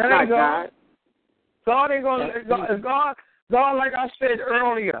 That's that not ain't God. God ain't going to, God, like I said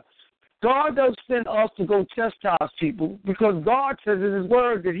earlier, God doesn't send us to go chastise people, because God says in his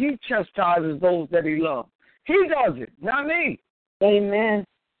word that he chastises those that he loves. He does it, not me. Amen.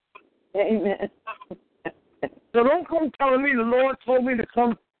 Amen. So don't come telling me the Lord told me to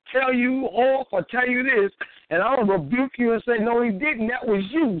come tell you off or tell you this, and I'm going to rebuke you and say, no, he didn't. That was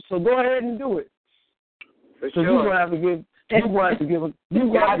you. So go ahead and do it. For so sure. you're going to have to give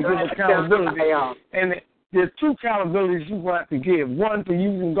accountability. And there's two accountabilities you're going to have to give. One for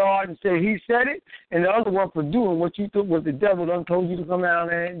using God and say he said it, and the other one for doing what you thought was the devil done told you to come out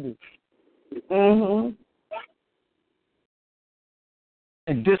there and do. Mm-hmm.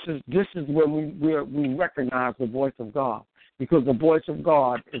 And this is when we recognize the voice of God, because the voice of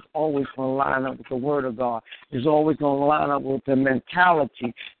God is always going to line up with the word of God. It's always going to line up with the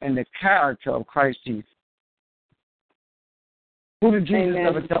mentality and the character of Christ Jesus. Who did Jesus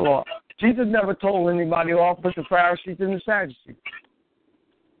never tell off? Jesus never told anybody off but the Pharisees and the Sadducees.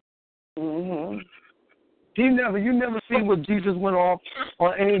 Mm-hmm. You never see what Jesus went off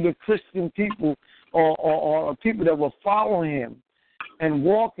on any of the Christian people or people that were following him and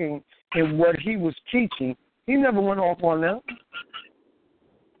walking in what he was teaching. He never went off on them.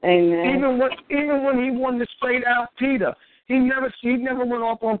 Amen. Even when he wanted to straight out Peter, he never went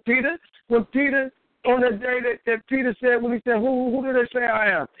off on Peter. When Peter, on the day that Peter said, when he said, who did they say I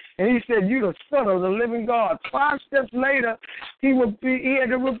am? And he said, you the Son of the living God. 5 steps later, he had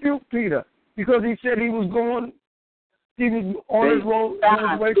to rebuke Peter, because he said he was on his road, on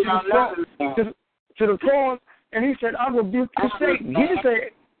his way to the cross, and he said, I rebuke you, Satan.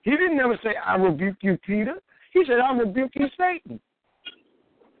 He didn't never say, I rebuke you, Peter. He said, I rebuke you, Satan.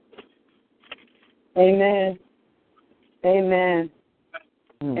 Amen. Amen.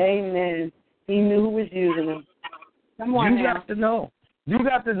 Amen. He knew who was using him. Come on, you got to know. You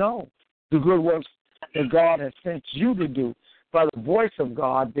got to know the good works that God has sent you to do by the voice of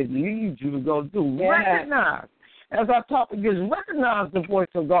God that leads you to go do. Yeah. Recognize, as our topic is, recognize the voice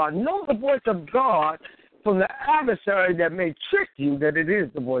of God. Know the voice of God from the adversary that may trick you that it is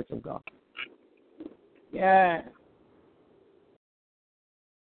the voice of God. Yeah.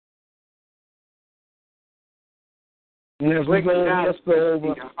 And as we go, let's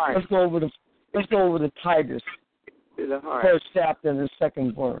go over the Titus, first chapter and the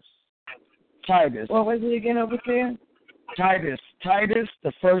second verse. Titus. What was it again over there? Titus,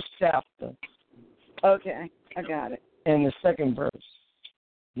 the first chapter. Okay, I got it. And the second verse.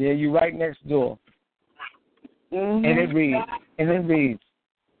 Yeah, you're right next door. Mm-hmm. And it reads,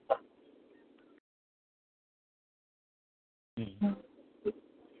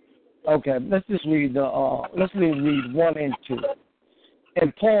 Okay, let's just read let's read 1 and 2.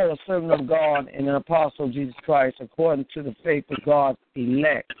 And Paul, a servant of God and an apostle of Jesus Christ, according to the faith of God's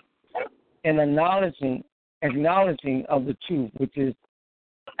elect, and acknowledging of the truth, which is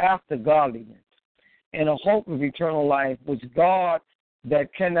after godliness, and a hope of eternal life, which God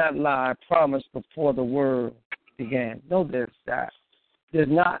that cannot lie promised before the world began. Know this, that there's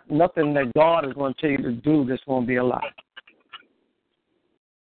nothing that God is going to tell you to do that's going to be a lie.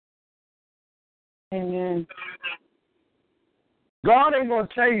 Amen. God ain't going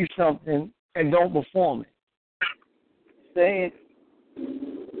to tell you something and don't perform it. Say it.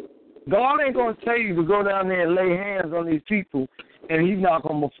 God ain't going to tell you to go down there and lay hands on these people and he's not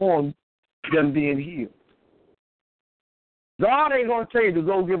going to perform them being healed. God ain't going to tell you to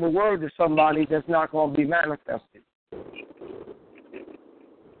go give a word to somebody that's not going to be manifested.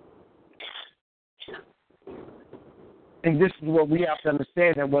 And this is what we have to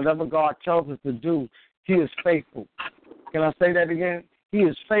understand, that whatever God tells us to do, he is faithful. Can I say that again? He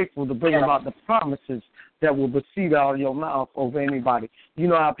is faithful to bring about the promises that will proceed out of your mouth over anybody. You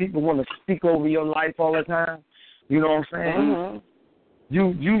know how people want to speak over your life all the time? You know what I'm saying?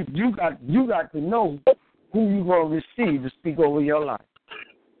 Mm-hmm. You got to know who you're going to receive to speak over your life.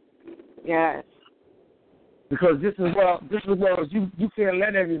 Yes. Because this is where you can't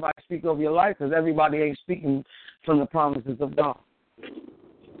let everybody speak over your life, because everybody ain't speaking from the promises of God.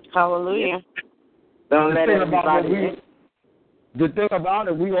 Hallelujah. Don't let everybody. The thing about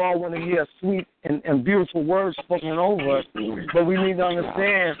it, we all want to hear sweet and beautiful words spoken over us, but we need to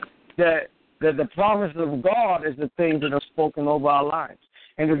understand that the promises of God is the things that are spoken over our lives.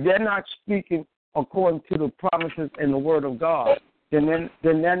 And if they're not speaking according to the promises in the Word of God, then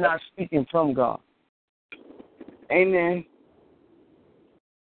they're not speaking from God. Amen.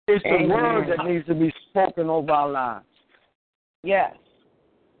 It's the word that needs to be spoken over our lives. Yes.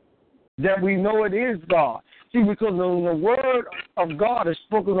 That we know it is God. See, because when the word of God is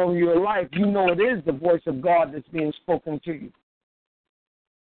spoken over your life, you know it is the voice of God that's being spoken to you.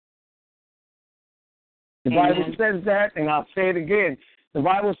 The Bible says that, and I'll say it again. The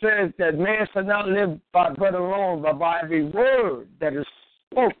Bible says that man shall not live by bread alone, but by every word that is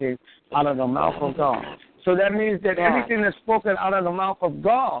spoken out of the mouth of God. So that means that everything that's spoken out of the mouth of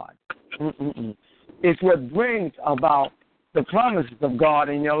God is what brings about the promises of God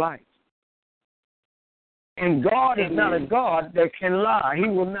in your life. And God is not a God that can lie. He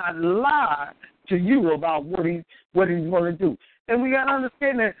will not lie to you about what he's going to do. And we got to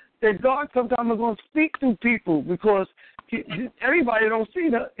understand that God sometimes is going to speak to people, because everybody don't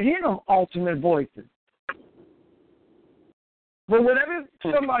hear them ultimate voices. But whatever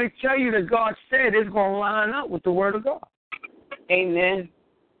somebody tell you that God said, it's going to line up with the Word of God. Amen.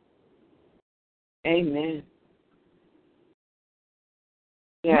 Amen.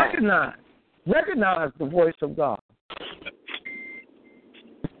 Yeah. Recognize the voice of God.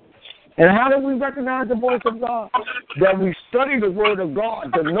 And how do we recognize the voice of God? That we study the Word of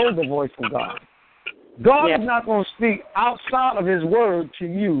God to know the voice of God. God is not going to speak outside of His Word to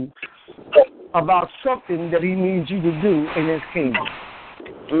you about something that He needs you to do in His kingdom.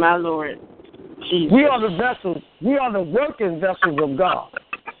 My Lord. Jesus. We are the vessels. We are the working vessels of God.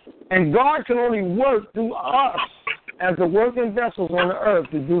 And God can only work through us as the working vessels on the earth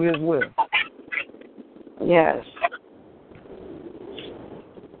to do His will. Yes.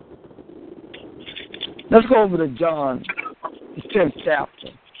 Let's go over to John, the 10th chapter.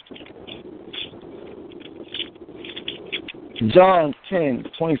 John 10,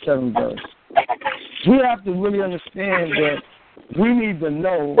 27 verse. We have to really understand that we need to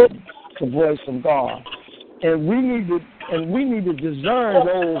know the voice of God, and we need to discern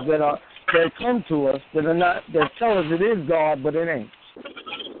those that come to us that tell us it is God, but it ain't.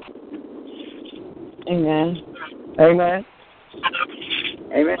 Amen. Amen.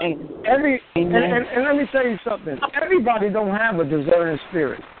 Amen. And let me tell you something. Everybody don't have a discerning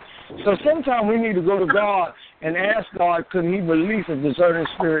spirit. So sometimes we need to go to God and ask God, could He release a discerning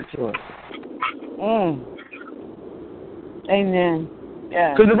spirit to us? Amen.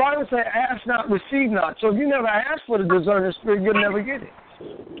 Yeah. Because the Bible says, ask not, receive not. So if you never ask for the discerning spirit, you'll never get it.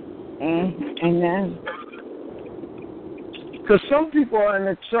 Amen. Because some people are in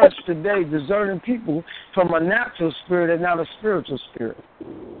the church today discerning people from a natural spirit and not a spiritual spirit.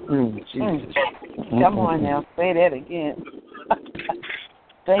 Jesus. Come on now, say that again.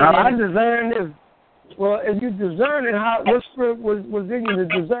 I discern this. Well, if you discern it, what spirit was in you to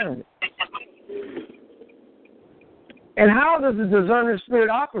discern it? And how does the discerning spirit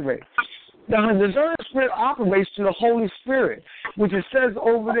operate? The discerning spirit operates through the Holy Spirit, which it says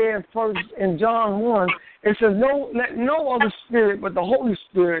over there in John 1, it says, let no other spirit but the Holy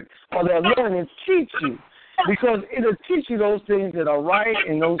Spirit or the anointing teach you, because it'll teach you those things that are right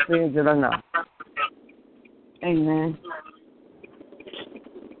and those things that are not. Amen.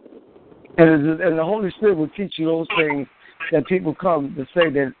 And the Holy Spirit will teach you those things that people come to say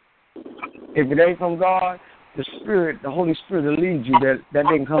that if it ain't from God, the Holy Spirit will lead you that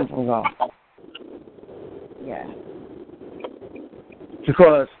didn't come from God. Yeah.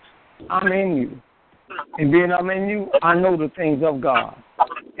 Because I'm in you. And being I'm in you, I know the things of God.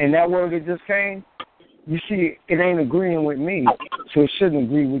 And that word that just came, you see, it ain't agreeing with me, so it shouldn't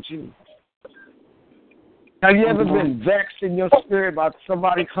agree with you. Have you ever been vexed in your spirit about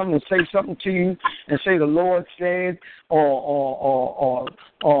somebody coming and say something to you and say the Lord said, or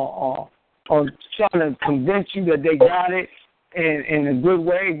trying to convince you that they got it in a good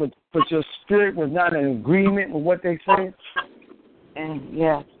way, but your spirit was not in agreement with what they said? And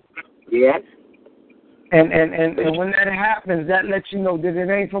yes. Yes. And when that happens, that lets you know that it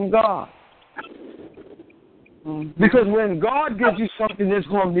ain't from God. Mm-hmm. Because when God gives you something, there's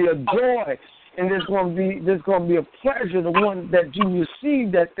going to be a joy, and there's going to be a pleasure, the one that you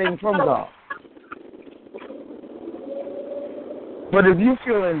receive that thing from God. But if you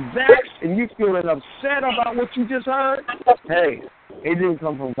feeling vexed and you feeling upset about what you just heard, hey, it didn't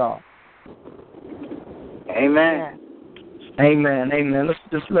come from God. Amen. Amen. Amen.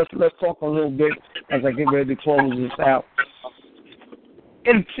 Let's talk a little bit as I get ready to close this out.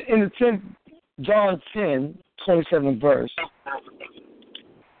 In the John 10:27 verse,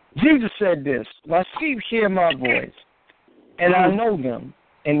 Jesus said this: "My sheep hear my voice, and I know them,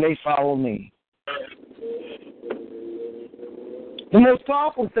 and they follow me." The most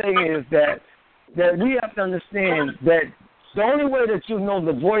powerful thing is that we have to understand that the only way that you know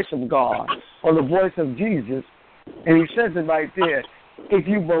the voice of God or the voice of Jesus, and he says it right there, if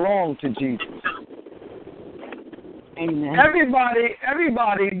you belong to Jesus. Amen.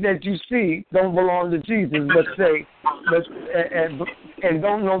 Everybody that you see don't belong to Jesus, and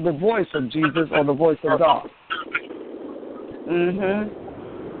don't know the voice of Jesus or the voice of God.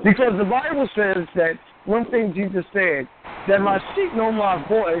 Mm-hmm. Because the Bible says that one thing Jesus said, that my sheep know my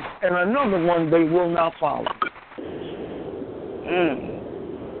voice, and another one they will not follow.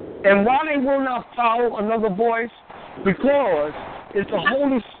 And why they will not follow another voice? Because it's the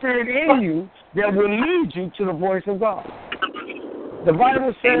Holy Spirit in you that will lead you to the voice of God. The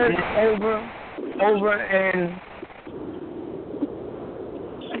Bible says over in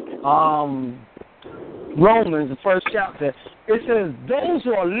Romans, the first chapter, it says, those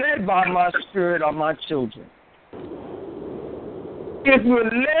who are led by my Spirit are my children. If we're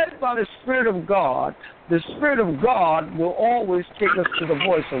led by the Spirit of God, the Spirit of God will always take us to the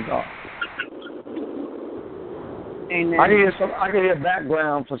voice of God. Amen. I can hear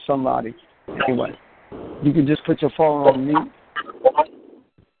background for somebody. Anyway, you can just put your phone on mute.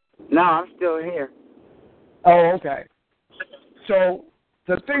 No, I'm still here. Oh, okay. So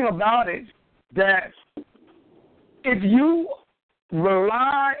the thing about it, that if you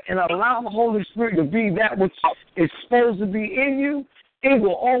rely and allow the Holy Spirit to be that which is supposed to be in you, it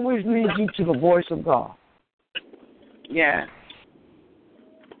will always lead you to the voice of God. Yeah.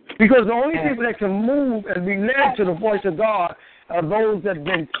 Because the only people that can move and be led to the voice of God are those that have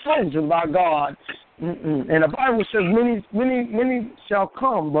been chosen by God. And the Bible says, many shall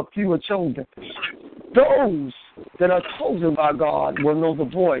come, but few are chosen. Those that are chosen by God will know the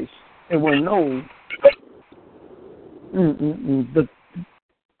voice and will know the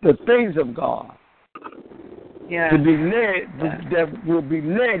things of God. Yeah. To be led, that will be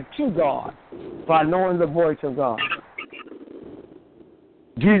led to God by knowing the voice of God.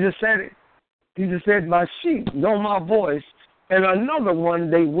 Jesus said it. Jesus said, my sheep know my voice, and another one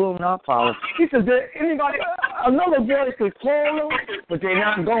they will not follow. He said, another voice could call them, but they're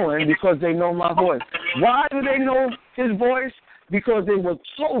not going because they know my voice. Why do they know his voice? Because they were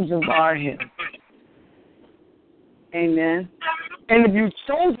chosen by him. Amen. And if you're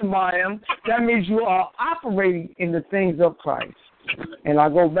chosen by him, that means you are operating in the things of Christ. And I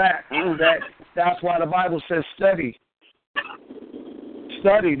go back, that's why the Bible says study.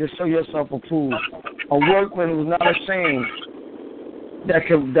 Study to show yourself approved. A workman who's not ashamed,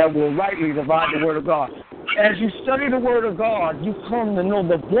 that will rightly divide the word of God. As you study the word of God, you come to know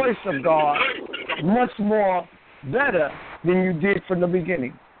the voice of God much more better than you did from the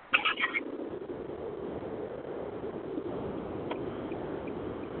beginning.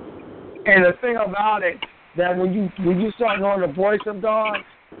 And the thing about it, that when you start knowing the voice of God,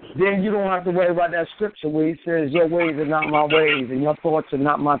 then you don't have to worry about that scripture where he says, your ways are not my ways and your thoughts are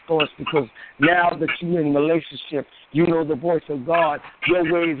not my thoughts, because now that you're in a relationship, you know the voice of God.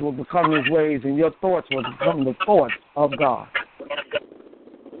 Your ways will become his ways and your thoughts will become the thoughts of God.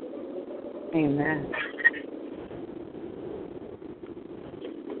 Amen.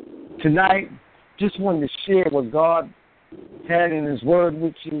 Tonight, just wanted to share what God had in his word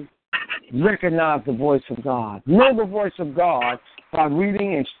with you. Recognize the voice of God. Know the voice of God by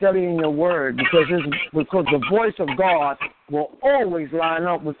reading and studying your word, because the voice of God will always line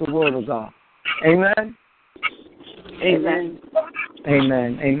up with the word of God. Amen? Amen.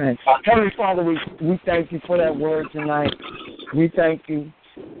 Amen. Amen. Heavenly Father, we thank you for that word tonight. We thank you.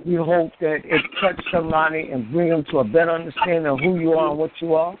 We hope that it touch somebody and bring them to a better understanding of who you are and what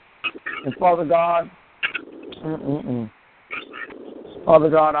you are. And Father God, Father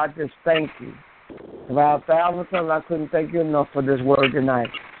God, I just thank you. If I have 1,000 times, I couldn't thank you enough for this word tonight,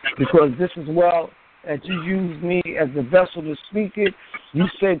 because this is well that you used me as the vessel to speak it. You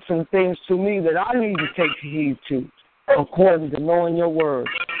said some things to me that I need to take heed to, according to knowing your word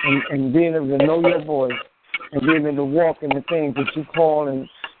and being able to know your voice and being able to walk in the things that you call and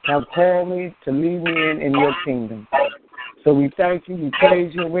have called me to lead me in your kingdom. So we thank you, we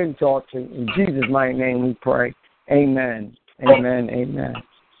praise you, and we exalt you. In Jesus' mighty name we pray. Amen. Amen. Amen.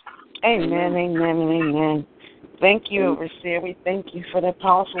 Amen, amen, and amen. Thank you, Overseer. We thank you for that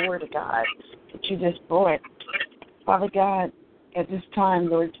powerful word of God that you just brought. Father God, at this time,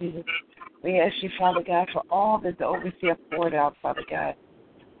 Lord Jesus, we ask you, Father God, for all that the Overseer poured out, Father God,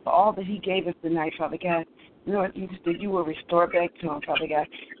 for all that he gave us tonight, Father God. Lord Jesus, that you will restore back to him, Father God.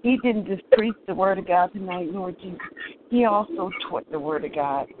 He didn't just preach the word of God tonight, Lord Jesus. He also taught the word of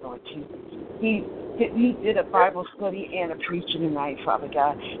God, Lord Jesus. He did a Bible study and a preaching tonight, Father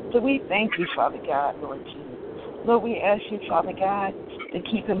God. So we thank you, Father God, Lord Jesus. Lord, we ask you, Father God, to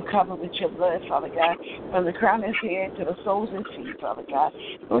keep him covered with your blood, Father God, from the crown of his head to the soles of his feet, Father God.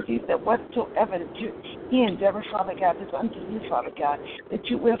 Lord Jesus, that whatsoever that he endeavors, Father God, is unto you, Father God, that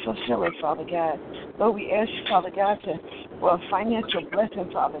you will fulfill it, Father God. Lord, we ask you, Father God, for a financial blessing,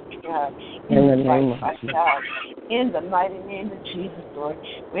 Father God, in the name of God. In the mighty name of Jesus, Lord,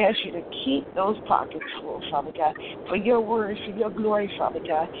 we ask you to keep those pockets full, Father God, for your word, for your glory, Father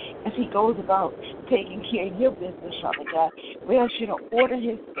God, as he goes about taking care of your business, Father God. We ask you to order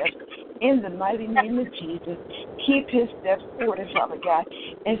his steps in the mighty name of Jesus. Keep his steps ordered, Father God,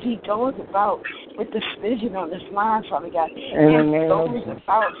 as he goes about with the vision on this line, Father God, and goes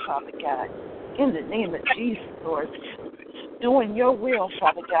about, Father God, in the name of Jesus, Lord, doing your will,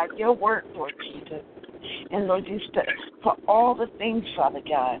 Father God, your work, Lord Jesus. And Lord Jesus, for all the things, Father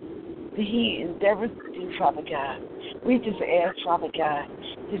God, that he endeavors to do, Father God, we just ask, Father God,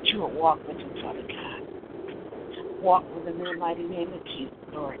 that you will walk with him, Father God. Walk with him in the mighty name of Jesus,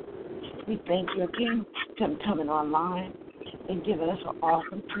 Lord. We thank you again for him coming online and giving us an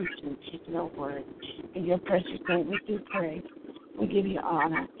awesome preaching and teaching of word. In your precious name we do pray. We give you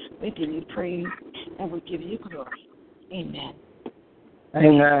honor, we give you praise, and we give you glory. Amen.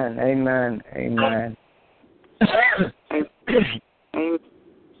 Amen. Amen. Amen.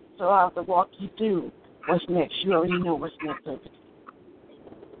 So I'll have to walk you through what's next. You already know what's next.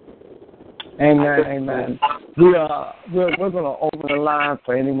 Amen. Amen. We're going to open the line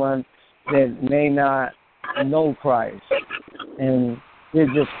for anyone that may not know Christ, and we're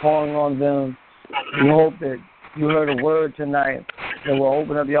just calling on them. We hope that you heard a word tonight that will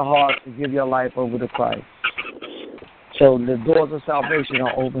open up your heart to give your life over to Christ. So the doors of salvation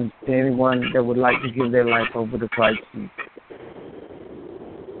are open to anyone that would like to give their life over to Christ.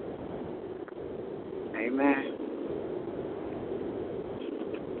 Amen.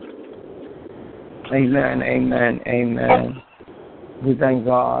 Amen, amen, amen. We thank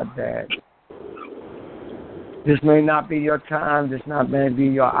God that this may not be your time, this may be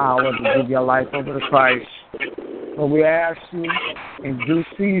your hour to give your life over to Christ. But we ask you in due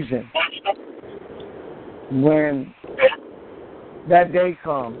season, when that day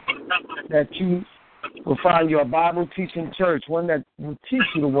comes, that you will find your Bible teaching church, one that will teach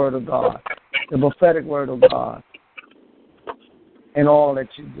you the Word of God, the prophetic Word of God, and all that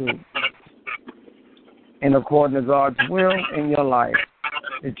you do. And according to God's will in your life,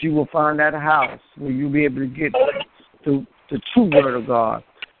 that you will find that house where you'll be able to get the true Word of God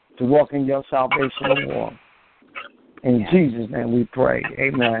to walk in your salvation walk. In Jesus' name we pray.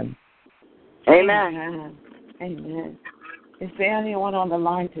 Amen. Amen. Amen. Is there anyone on the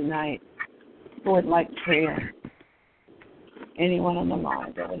line tonight who would like prayer? Anyone on the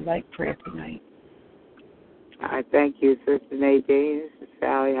line that would like prayer tonight? I thank you, Sister Nadine, Sister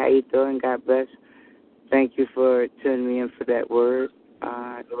Sally. How you doing? God bless. Thank you for tuning me in for that word.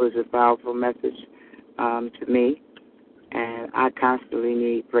 It was a powerful message to me, and I constantly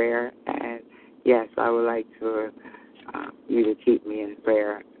need prayer. And yes, I would like for you to keep me in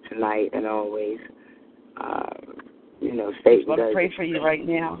prayer tonight and always. Satan I'm going to pray for you right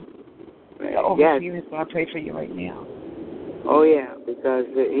now. The overseer is going to pray for you right now. Oh, yeah, because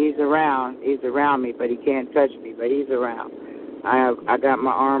he's around. He's around me, but he can't touch me, but he's around. I got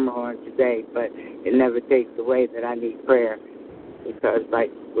my armor on today, but it never takes away that I need prayer because,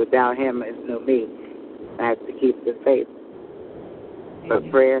 without him, there's no me. I have to keep the faith. But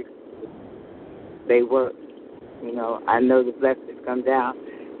prayer, they work. I know the blessings come down,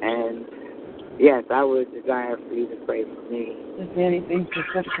 and yes, I would desire for you to pray for me. Is there anything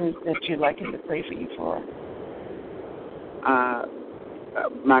specific that you'd like him to pray for you for?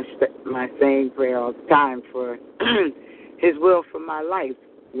 My saying prayer all the time for his will for my life,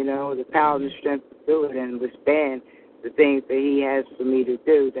 the power and the strength to do it and withstand the things that he has for me to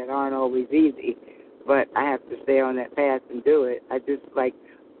do that aren't always easy, but I have to stay on that path and do it. I just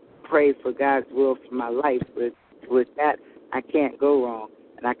pray for God's will for my life. With that, I can't go wrong,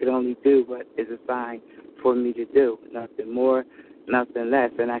 and I can only do what is assigned for me to do, nothing more, nothing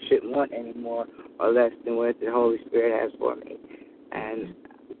less, and I shouldn't want any more or less than what the Holy Spirit has for me. And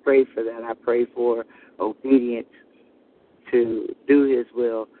I pray for that. I pray for obedience to do his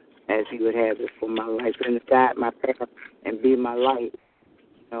will as he would have it for my life, and to guide my path and be my light.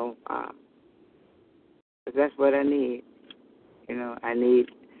 That's what I need. I need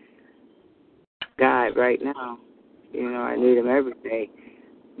God right now. I need him every day.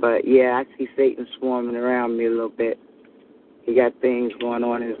 But, I see Satan swarming around me a little bit. He got things going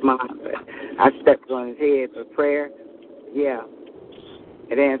on in his mind, but I stepped on his head. But prayer,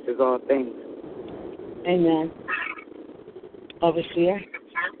 it answers all things. Amen. Overseer?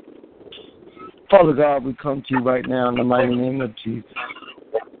 Father God, we come to you right now in the mighty name of Jesus.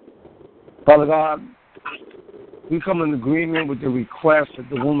 Father God, we come in agreement with the request that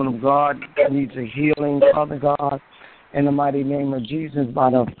the woman of God needs a healing, Father God, in the mighty name of Jesus, by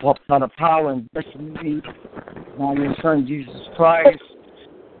the power and destiny by your Son, Jesus Christ.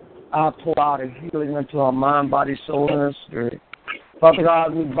 I pour out a healing into our mind, body, soul, and our spirit. Father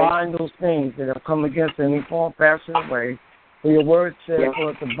God, we bind those things that have come against any form, fashion, or way. For your word says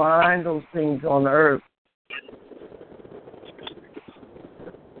for us to bind those things on the earth.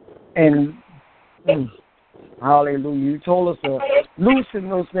 And hallelujah, you told us to loosen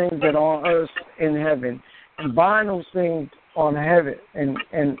those things that are on earth in heaven and bind those things on heaven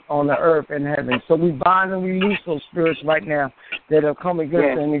and on the earth in heaven. So we bind and release those spirits right now that have come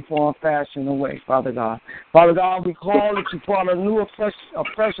against any form, fashion, or way, Father God. Father God, we call that you pour out a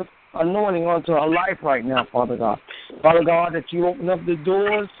fresh anointing onto our life right now, Father God. Father God, that you open up the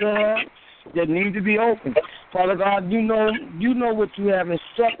doors that need to be opened. Father God, you know what you have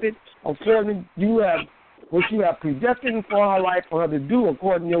instructed according what you have predestined for our life for her to do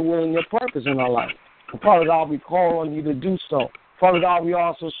according to your will and your purpose in our life. And Father God, we call on you to do so. Father God, we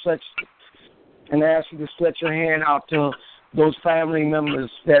also stretch and ask you to stretch your hand out to those family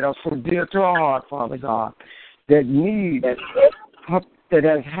members that are so dear to our heart, Father God, that need that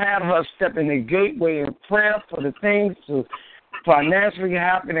has had her step in the gateway in prayer for the things to financially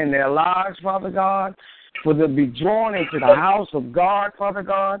happen in their lives, Father God, for them to be drawn into the house of God, Father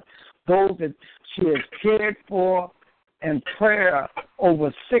God, those that she has cared for and prayer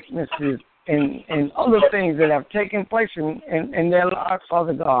over sicknesses and other things that have taken place in their lives,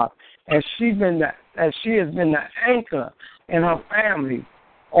 Father God, as she has been the anchor in her family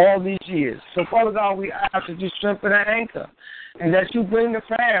all these years. So, Father God, we ask that you strengthen her anchor and that you bring the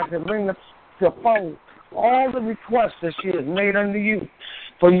fast and bring the forward all the requests that she has made unto you.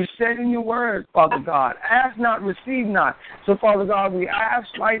 For you said in your word, Father God, ask not, receive not. So, Father God, we ask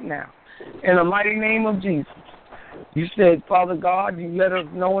right now in the mighty name of Jesus. You said, Father God, you let us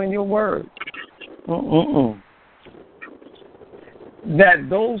know in your word that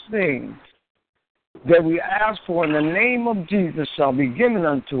those things that we ask for in the name of Jesus shall be given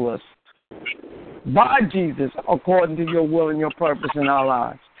unto us by Jesus according to your will and your purpose in our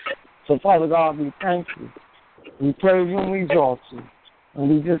lives. So, Father God, we thank you. We praise you and we exalt you. And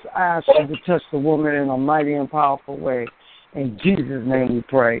we just ask you to touch the woman in a mighty and powerful way. In Jesus' name we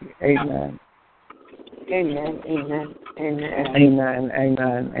pray. Amen. Amen, amen, amen. Amen,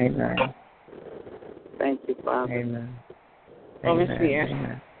 amen, amen. Thank you, Father. Amen. Overseer.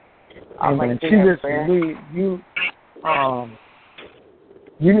 Amen. Amen.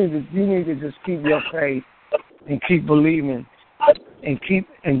 You need to just keep your faith and keep believing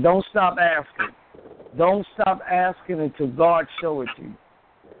and don't stop asking. Don't stop asking until God show it to you.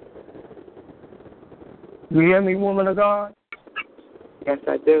 You hear me, woman of God? Yes,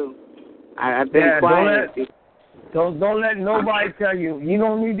 I do. I've been quiet. Don't let nobody tell you. You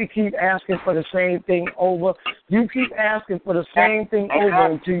don't need to keep asking for the same thing over. You keep asking for the same thing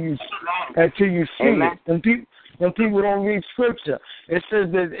over until you see it. And people don't read Scripture. It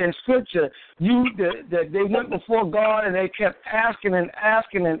says that in Scripture, that they went before God and they kept asking and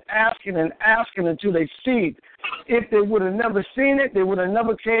asking and asking and asking until they see it. If they would have never seen it, they would have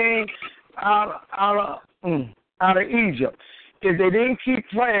never came out of Egypt. If they didn't keep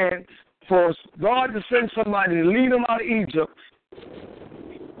praying for God to send somebody to lead them out of Egypt,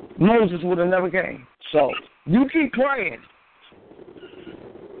 Moses would have never came. So you keep praying.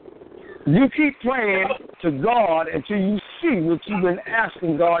 You keep praying to God until you see what you've been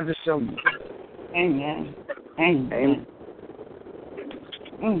asking God to show you. Amen. Amen.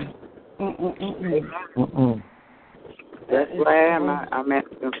 That's why I'm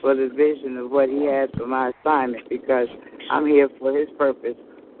asking for the vision of what he has for my assignment, because I'm here for his purpose,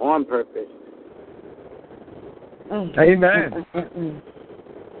 on purpose. Amen.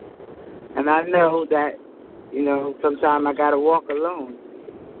 And I know that, sometimes I got to walk alone.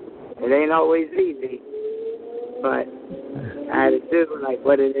 It ain't always easy, but I had to do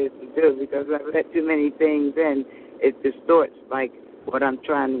what it is to do, because I've let too many things in. It distorts what I'm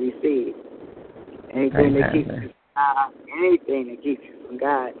trying to receive. Anything that keeps you from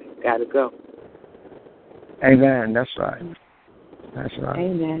God, got to go. Amen. That's right.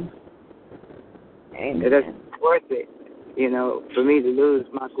 Amen. It isn't worth it, for me to lose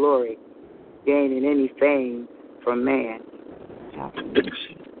my glory, gaining any fame from man.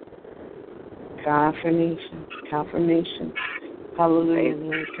 Confirmation. Hallelujah,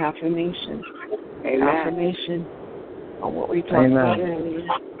 Lord. Confirmation. Amen. Confirmation on what we talked about earlier.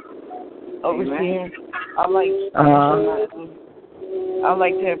 Overseer, I'd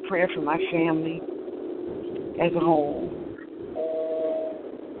like to have prayer for my family as a whole.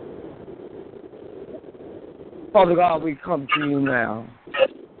 Father God, we come to you now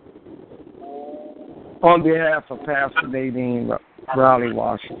on behalf of Pastor Nadine Raleigh,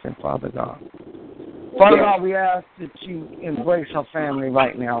 Washington, Father God. Father God, we ask that you embrace her family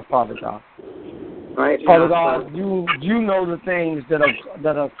right now, Father God. Father God, you know the things that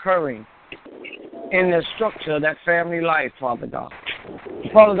are occurring in the structure of that family life, Father God.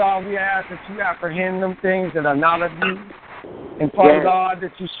 Father God, we ask that you apprehend them things that are not of you. And Father God,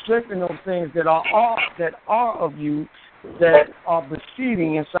 that you strengthen those things that are of you, that are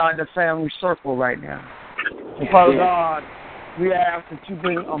proceeding inside the family circle right now. And Father God, we ask that you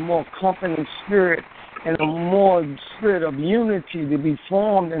bring a more comforting spirit and a more spirit of unity to be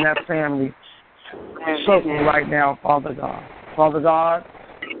formed in that family circle right now, Father God. Father God,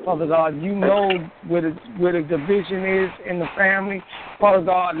 you know where the division is in the family. Father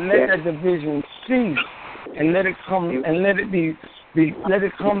God, let that division cease and let it come and let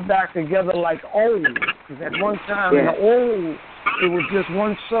it come back together like old. Because at one time in the old, it was just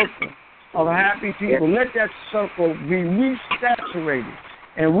one circle of happy people. Let that circle be resaturated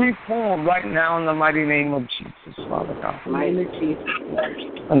and reformed right now in the mighty name of Jesus, Father God. Mighty Jesus.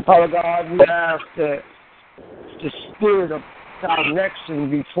 And Father God, we ask that the spirit of direction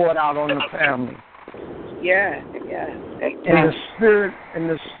be poured out on the family. Yeah. And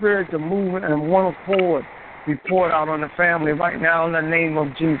the spirit to move in one accord be poured out on the family right now in the name of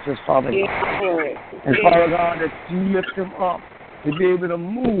Jesus, Father God. And Father God, that you lift them up to be able to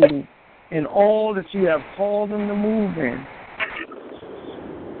move in all that you have called them to move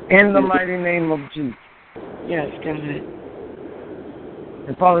in the mighty name of Jesus. Yes, God.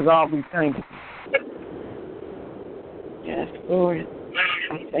 And Father God, we thank you. Yes, Lord.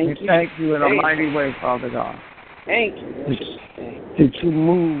 We thank you in a mighty way, Father God. Thank you. That you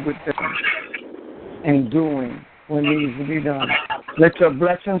move with them and doing what needs to be done. Let your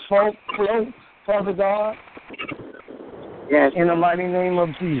blessings flow, Father God. Yes. In the mighty name of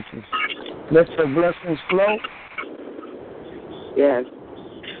Jesus. Let your blessings flow. Yes.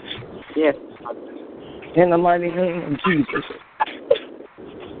 In the mighty name of Jesus.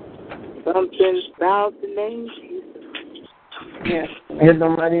 Something about the name Jesus. Yes. In the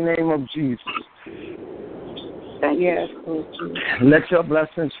mighty name of Jesus. Yes. Let your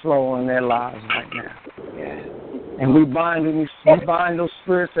blessings flow in their lives right now. Yes. And we bind those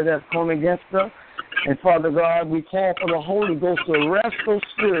spirits that have come against us. And Father God, we call for the Holy Ghost to arrest those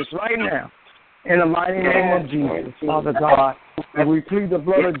spirits right now. In the mighty name of Jesus, Father God. And we plead the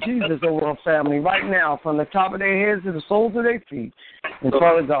blood of Jesus over our family right now, from the top of their heads to the soles of their feet. And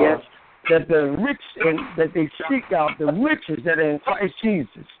Father God, that the rich and that they seek out the riches that are in Christ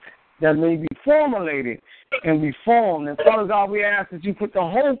Jesus, that may be formulated and reformed. And Father God, we ask that you put the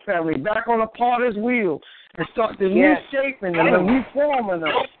whole family back on the potter's wheel and start the reshaping them and reforming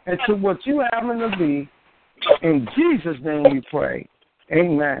them into what you have them to be. In Jesus' name we pray.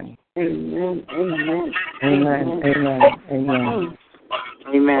 Amen. Amen. Amen. Amen. Amen. Amen.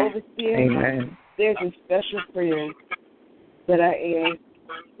 Amen. Overseer, Amen. there's a special prayer that I ask.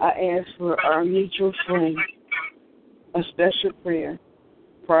 I ask for our mutual friend, a special prayer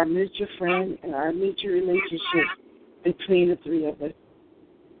for our mutual friend and our mutual relationship between the three of us,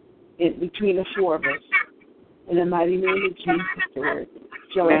 between the four of us. In the mighty name of Jesus, Lord,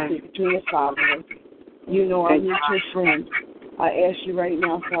 shall I say between the five of us. You know our mutual friend. I ask you right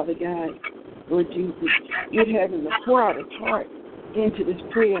now, Father God, Lord Jesus, you'd have him to pour out his heart into this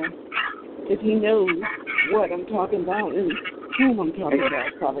prayer, because he knows what I'm talking about and whom I'm talking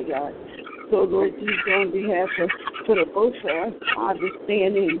about, Father God. So, Lord Jesus, on behalf of for the both of us, I just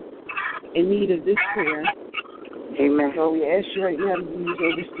stand in need of this prayer. Amen. So we ask you right now to use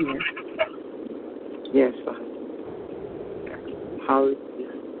overseer. Yes, Father.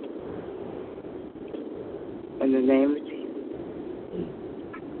 Hallelujah. In the name of Jesus.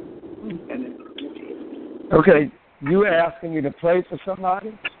 In the name of Jesus. Okay, you asking me to pray for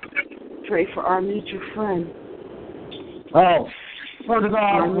somebody? Pray for our mutual friend. Oh, Father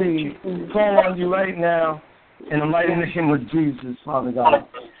God, we call on you right now in the mighty name of Jesus, Father God.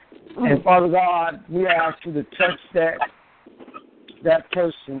 And Father God, we ask you to touch that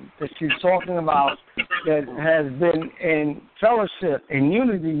person that she's talking about that has been in fellowship and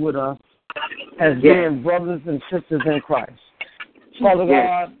unity with us as being brothers and sisters in Christ. Father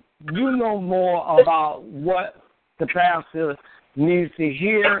God, you know more about what the pastor needs to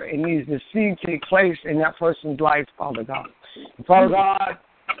hear and needs to see take place in that person's life, Father God. And Father God,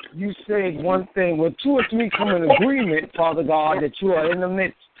 you said one thing, when two or three come in agreement, Father God, that you are in the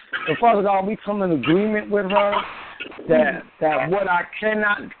midst. So, Father God, we come in agreement with her that what I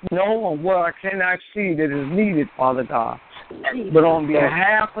cannot know and what I cannot see that is needed, Father God. But on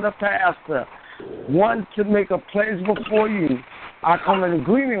behalf of the pastor, one to make a pledge before you, I come in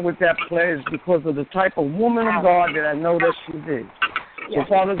agreement with that pledge because of the type of woman of God that I know that she is. So,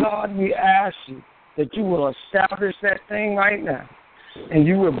 Father God, we ask you that you will establish that thing right now. And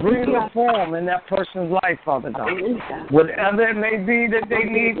you will bring the form in that person's life, Father God. Whatever it may be that they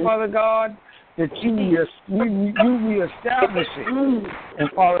need, Father God, that you reestablish it. And,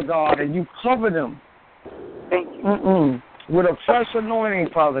 Father God, and you cover them with a fresh anointing,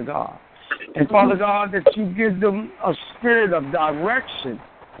 Father God. And, Father God, that you give them a spirit of direction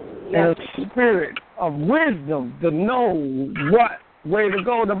and a spirit of wisdom to know what way to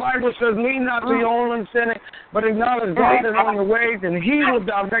go. The Bible says, lean not to your own understanding, but acknowledge God in all your ways, and he will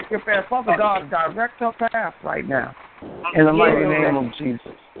direct your path. Father God, direct our path right now in the mighty name of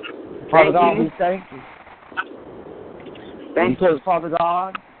Jesus. Father God, we thank you. Because, Father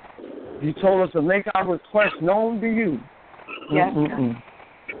God, you told us to make our request known to you.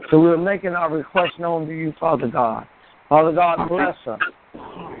 So we're making our request known to you, Father God. Father God, bless her.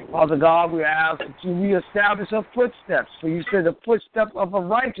 Father God, we ask that you reestablish her footsteps. For you said the footstep of a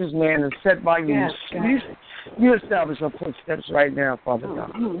righteous man is set by you. You establish her footsteps right now, Father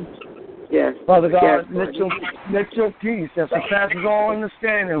God. Yes. Father God, let your peace that surpasses all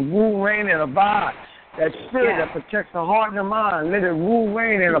understanding rule, reign, and abide. That spirit that protects the heart and the mind, let it rule,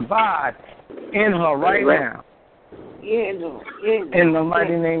 reign, and abide in her right now. In the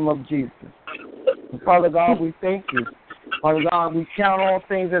mighty name of Jesus. And Father God, we thank you. Father God, we count all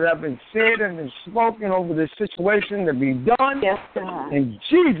things that have been said and been spoken over this situation to be done. Yes, God. In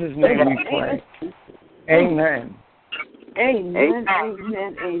Jesus' name we pray. Amen. Amen. Amen.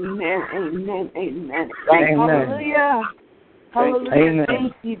 Amen. Amen. Amen. Amen. Hallelujah. Hallelujah. Amen.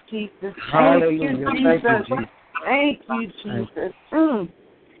 Thank you, Jesus. Hallelujah. Thank you, Jesus. Thank you, Jesus.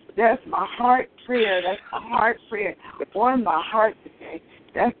 That's my heart prayer. That's my heart prayer. On my heart today.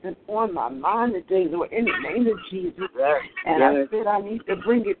 That's been on my mind today, Lord, in the name of Jesus. And I said I need to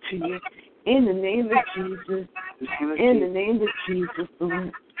bring it to you in the name of Jesus. In the name of Jesus,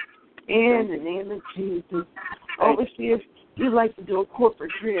 Lord. In the name of Jesus. Overseer, you'd like to do a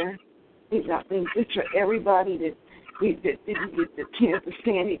corporate prayer. I think just for everybody that didn't get the chance to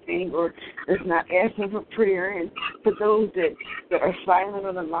say anything or is not asking for prayer, and for those that are silent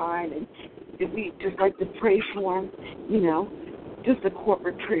on the line, and if we just like to pray for them, just a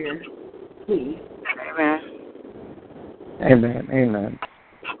corporate prayer, please. Amen. Amen.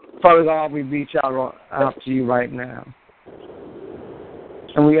 Father God, we reach out to you right now.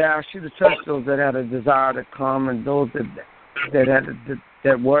 And we ask you to touch those that had a desire to come and those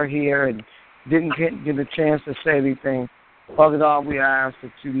that were here and didn't get a chance to say anything. Father God, we ask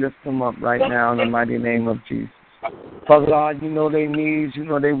that you lift them up right now in the mighty name of Jesus. Father God, you know their needs, you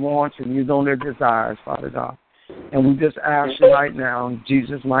know their wants, and you know their desires, Father God. And we just ask you right now, in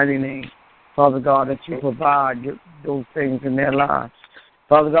Jesus' mighty name, Father God, that you provide those things in their lives.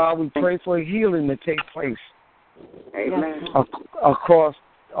 Father God, we pray for healing to take place. Amen. Across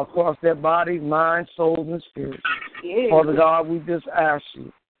their bodies, minds, souls, and spirits. Yeah. Father God, we just ask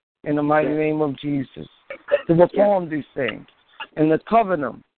you, in the mighty name of Jesus, to perform these things and to cover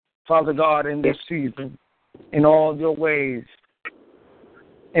them, Father God, in this season, in all your ways,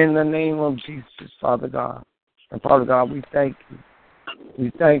 in the name of Jesus, Father God. And Father God, we thank you.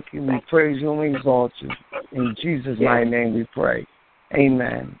 We thank you, we praise you, and we exalt you. In Jesus' mighty name we pray.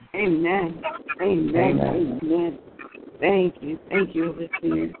 Amen. Amen. Amen. Amen. Thank you. Thank you,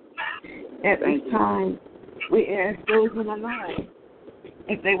 listeners. At this time, we ask those on the line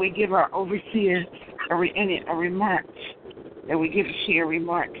if they would give our overseer a remark, that we give share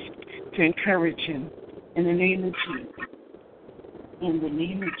remarks to encourage him in the name of Jesus. In the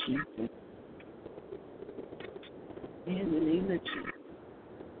name of Jesus. In the name of Jesus.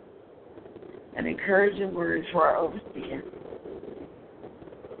 An encouraging word for our overseer.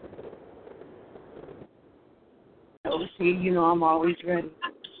 Overseer, you know I'm always ready.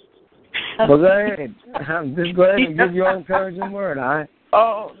 Well, go ahead. Just go ahead and give your encouraging word, all right?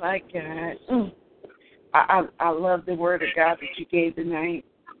 Oh, my God. I love the word of God that you gave tonight.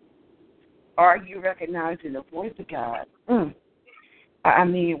 Are you recognizing the voice of God? I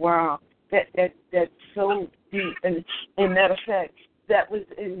mean, wow. That's so deep. And matter of fact,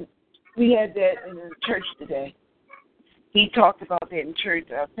 we had that in the church today. He talked about that in church,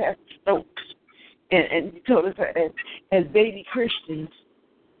 Pastor Stokes. And he told us that as baby Christians,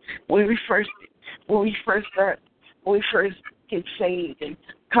 when we first get saved and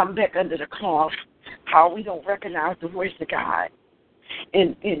come back under the cloth, how we don't recognize the voice of God,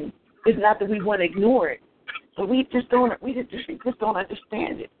 and it's not that we want to ignore it, but we just don't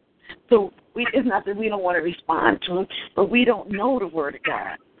understand it. So it's not that we don't want to respond to him, but we don't know the word of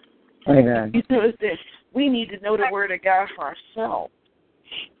God. Amen. He told us that we need to know the word of God for ourselves,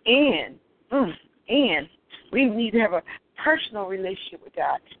 and we need to have a personal relationship with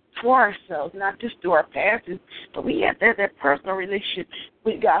God for ourselves, not just through our pastors, but we have to have that personal relationship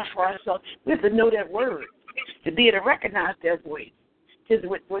with God for ourselves. We have to know that word to be able to recognize that voice. Because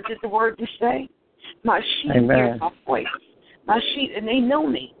what did the word just say? My sheep hear my voice. My sheep, and they know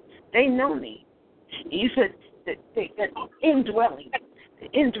me. They know me. And you said that indwelling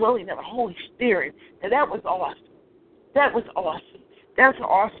of the Holy Spirit. And that was awesome. That was awesome. That's an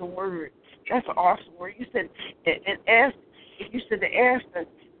awesome word. That's an awesome word. You said, and ask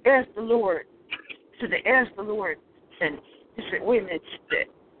the Lord. So to ask the Lord, and you said, wait a minute,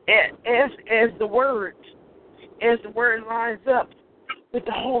 as the word lines up with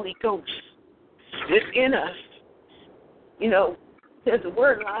the Holy Ghost within us, you know, as the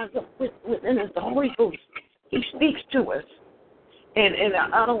word lines up within us, the Holy Ghost, He speaks to us, and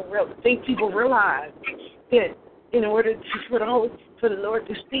I don't really think people realize that in order for the Lord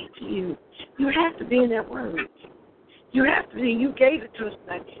to speak to you, you have to be in that word. You have to be. You gave it to us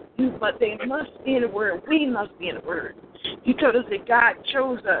tonight. But they must be in the word. We must be in the word. You told us that God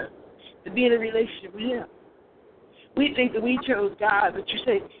chose us to be in a relationship with Him. We think that we chose God, but you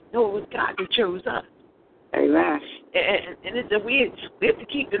say, no, it was God that chose us. Amen. And it's that we have to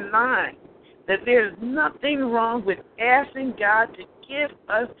keep in mind that there's nothing wrong with asking God to give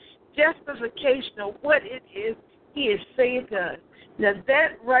us justification of what it is He is saying to us. Now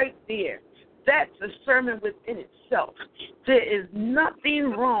that right there, that's a sermon within itself. There is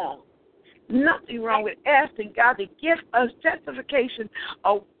nothing wrong with asking God to give us justification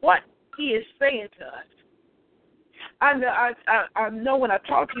of what He is saying to us. I know when I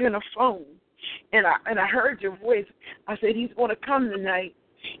talked to you on the phone and I heard your voice, I said He's going to come tonight,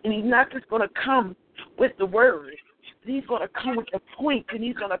 and He's not just going to come with the word, but He's going to come with the point, and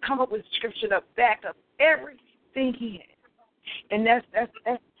He's going to come up with scripture to back up everything He has. And that's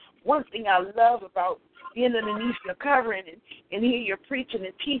one thing I love about being underneath your covering and hear you preaching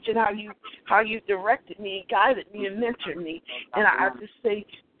and teaching how you directed me and guided me and mentored me. And I just say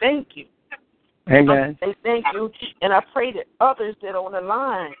thank you. Amen. I say thank you. And I pray that others that are on the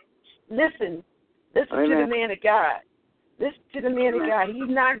line listen Amen. to the man of God. Listen to the man of God. He's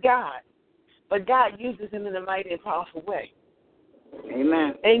not God, but God uses him in a mighty and powerful way.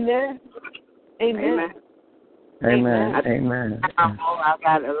 Amen. Amen. Amen. Amen. Amen. I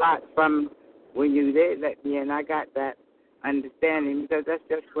got a lot from when you did let me in. I got that understanding because that's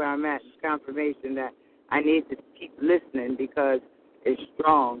just where I'm at. Confirmation that I need to keep listening because it's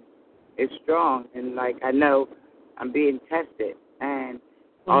strong. It's strong. And, like, I know I'm being tested. And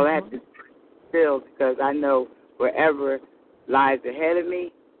all that is still because I know wherever lies ahead of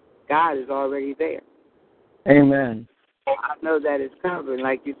me, God is already there. Amen. I know that it's covered.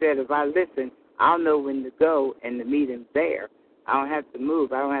 Like you said, if I listen, I'll know when to go and to meet him there. I don't have to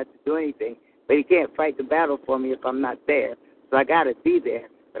move. I don't have to do anything. But he can't fight the battle for me if I'm not there. So I got to be there,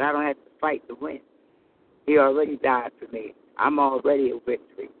 but I don't have to fight to win. He already died for me. I'm already a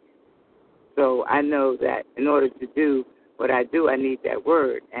victory. So I know that in order to do what I do, I need that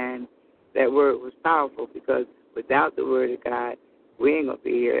word. And that word was powerful because without the word of God, we ain't going to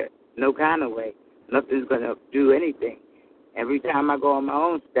be here no kind of way. Nothing's going to do anything. Every time I go on my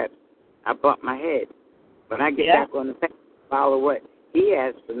own steps, I bump my head. When I get back on the path, follow what he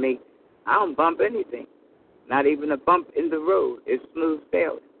has for me, I don't bump anything. Not even a bump in the road. It's smooth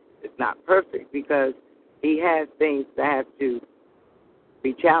sailing. It's not perfect because he has things that I have to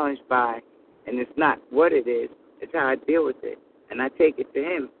be challenged by, and it's not what it is. It's how I deal with it, and I take it to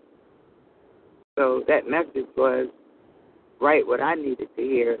him. So that message was right what I needed to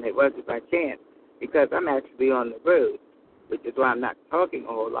hear, and it wasn't by chance because I'm actually on the road, which is why I'm not talking a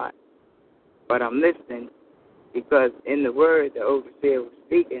whole lot. But I'm listening because in the word the overseer was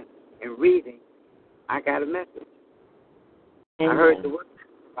speaking and reading, I got a message. Amen. I heard the word.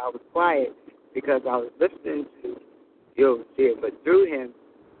 I was quiet because I was listening to the overseer, but through him,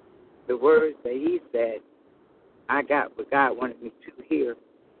 the words that he said, I got what God wanted me to hear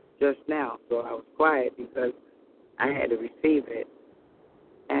just now. So I was quiet because I had to receive it.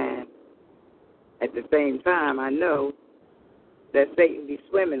 And at the same time, I know that Satan be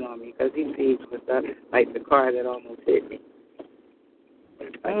swimming on me because he sees with like the car that almost hit me.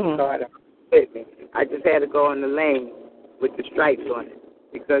 Like the car that hit me. I just had to go in the lane with the stripes on it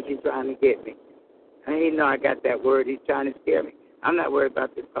because he's trying to get me. And he know I got that word. He's trying to scare me. I'm not worried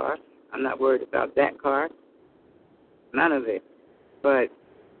about this car. I'm not worried about that car. None of it. But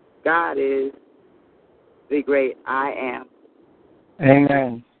God is the great I am.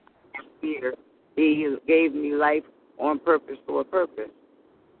 Amen. Here, he gave me life on purpose for a purpose.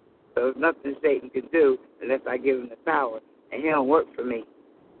 So there's nothing Satan can do unless I give him the power. And he don't work for me.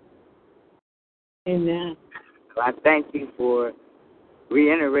 Amen. So I thank you for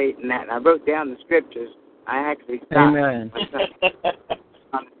reiterating that. And I wrote down the scriptures. I actually stopped Amen.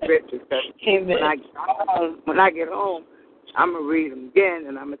 on the scriptures. Amen. When I get home, I'm going to read them again,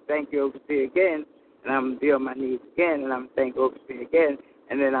 and I'm going to thank you, Overseer, again, and I'm going to be on my knees again, and I'm going to thank Overseer again,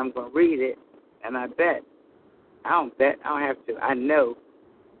 and then I'm going to read it, and I bet. I don't bet. I don't have to. I know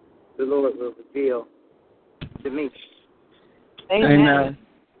the Lord will reveal to me. Amen.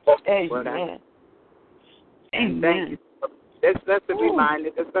 Amen. And thank you. That's a reminder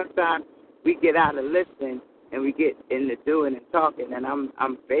because sometimes we get out of listening and we get into doing and talking, and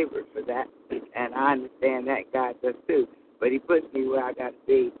I'm favored for that, and I understand that God does too. But he puts me where I got to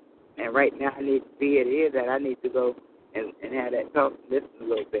be, and right now I need to be here to hear that. I need to go and have that talk and listen a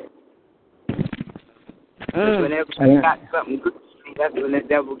little bit. Whenever you got something good to me, that's when the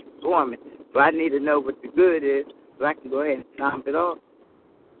devil is swarming. So I need to know what the good is so I can go ahead and stomp it off.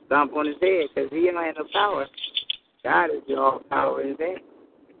 Stomp on his head because he don't have no power. God is the all power in his hand.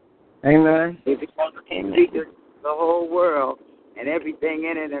 Amen. If he wants to speak the whole world and everything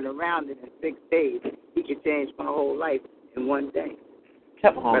in it and around it in 6 days, he can change my whole life in one day.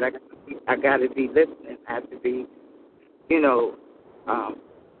 Come on. But I got to be listening. I have to be,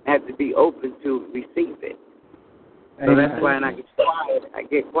 have to be open to receive it. So that's why when I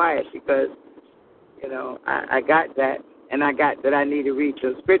get quiet because, I got that, and I got that I need to read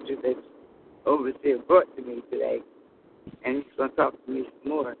those scriptures that Overseer brought to me today, and he's going to talk to me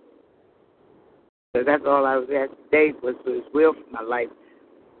some more. So that's all I was asking today was for his will for my life.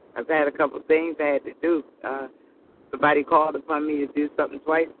 I've had a couple of things I had to do. Somebody called upon me to do something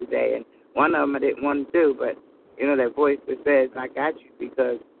twice today, and one of them I didn't want to do, but, that voice that says, I got you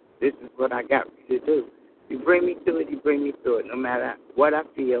because this is what I got for you to do. You bring me to it, you bring me through it, no matter what I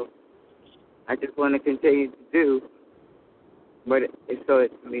feel. I just want to continue to do what it's so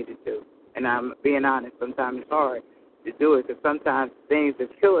it's for me to do. And I'm being honest, sometimes it's hard to do it because sometimes things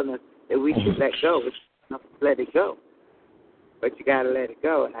that's killing us that we should let go. It's enough to let it go. But you got to let it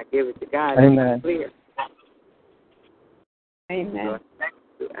go, and I give it to God. Amen. And it's clear. Amen.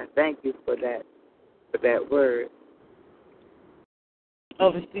 So I thank you for that word.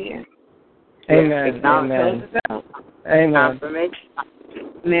 Overseer. Amen. Amen. Amen. Confirmation.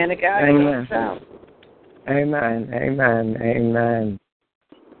 Man of God. Amen. Amen. Amen. Amen.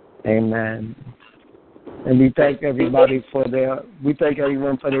 Amen. And we thank everybody we thank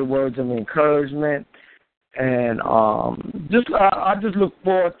everyone for their words of encouragement. And I just look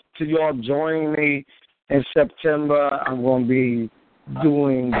forward to y'all joining me in September. I'm going to be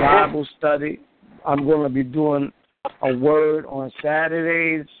doing Bible study. I'm going to be doing a word on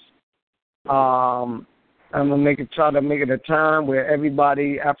Saturdays. I'm going to try to make it a time where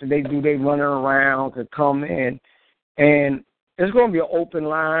everybody, after they do their running around, could come in. And it's going to be an open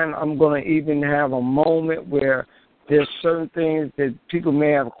line. I'm going to even have a moment where there's certain things that people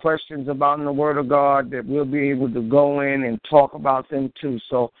may have questions about in the Word of God that we'll be able to go in and talk about them too.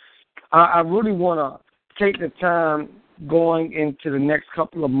 So I really want to take the time going into the next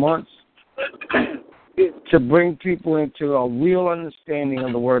couple of months to bring people into a real understanding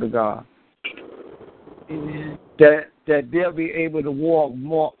of the Word of God. Amen. That they'll be able to walk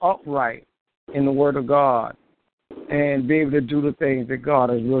more upright in the Word of God and be able to do the things that God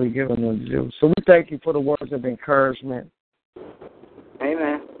has really given them to do. So we thank you for the words of encouragement.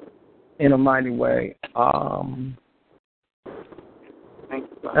 Amen. In a mighty way. Thank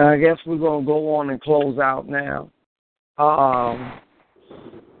you. I guess we're going to go on and close out now.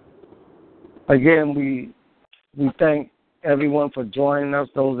 Again, we thank everyone for joining us,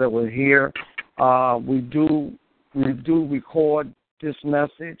 those that were here. We do record this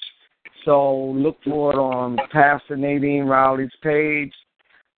message, so look for it on Pastor Nadine Rowley's page,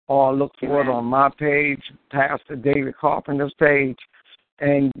 or look for it on my page, Pastor David Carpenter's page,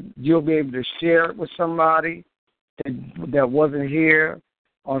 and you'll be able to share it with somebody that wasn't here,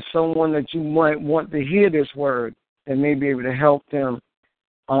 or someone that you might want to hear this word, and may be able to help them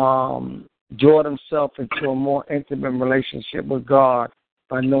draw themselves into a more intimate relationship with God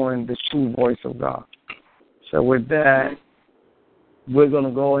by knowing the true voice of God. So with that, we're going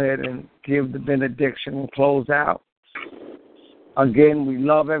to go ahead and give the benediction and close out. Again, we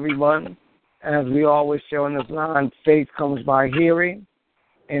love everyone. As we always say on this line, faith comes by hearing,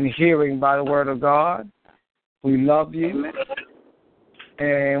 and hearing by the word of God. We love you.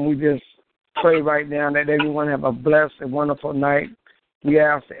 And we just pray right now that everyone have a blessed and wonderful night. We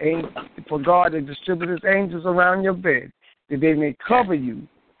ask for God to distribute His angels around your bed, that they may cover you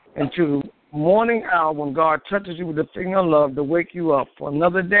until the morning hour when God touches you with the finger of love to wake you up for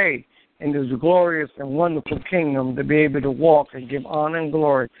another day in this glorious and wonderful kingdom, to be able to walk and give honor and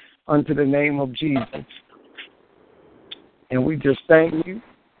glory unto the name of Jesus. And we just thank you.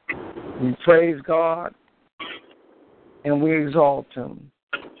 We praise God. And we exalt Him,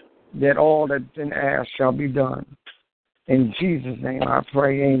 that all that's been asked shall be done. In Jesus' name I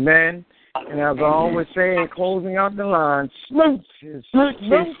pray, amen. And as I always say in closing out the line, smooches,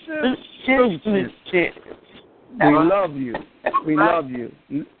 smooches, smooches. We love you. We love you.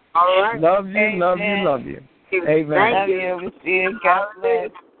 All right. Love you, Amen. love you, love you. Amen. Love you. We see you. God bless.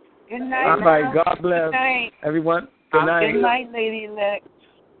 Good night. All right. God bless. Good night. Everyone. Good night. Good night, Lady Elect.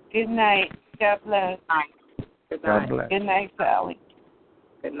 Good night. God bless. Good night. God bless. Good night, Sally.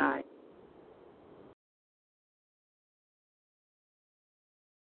 Good night.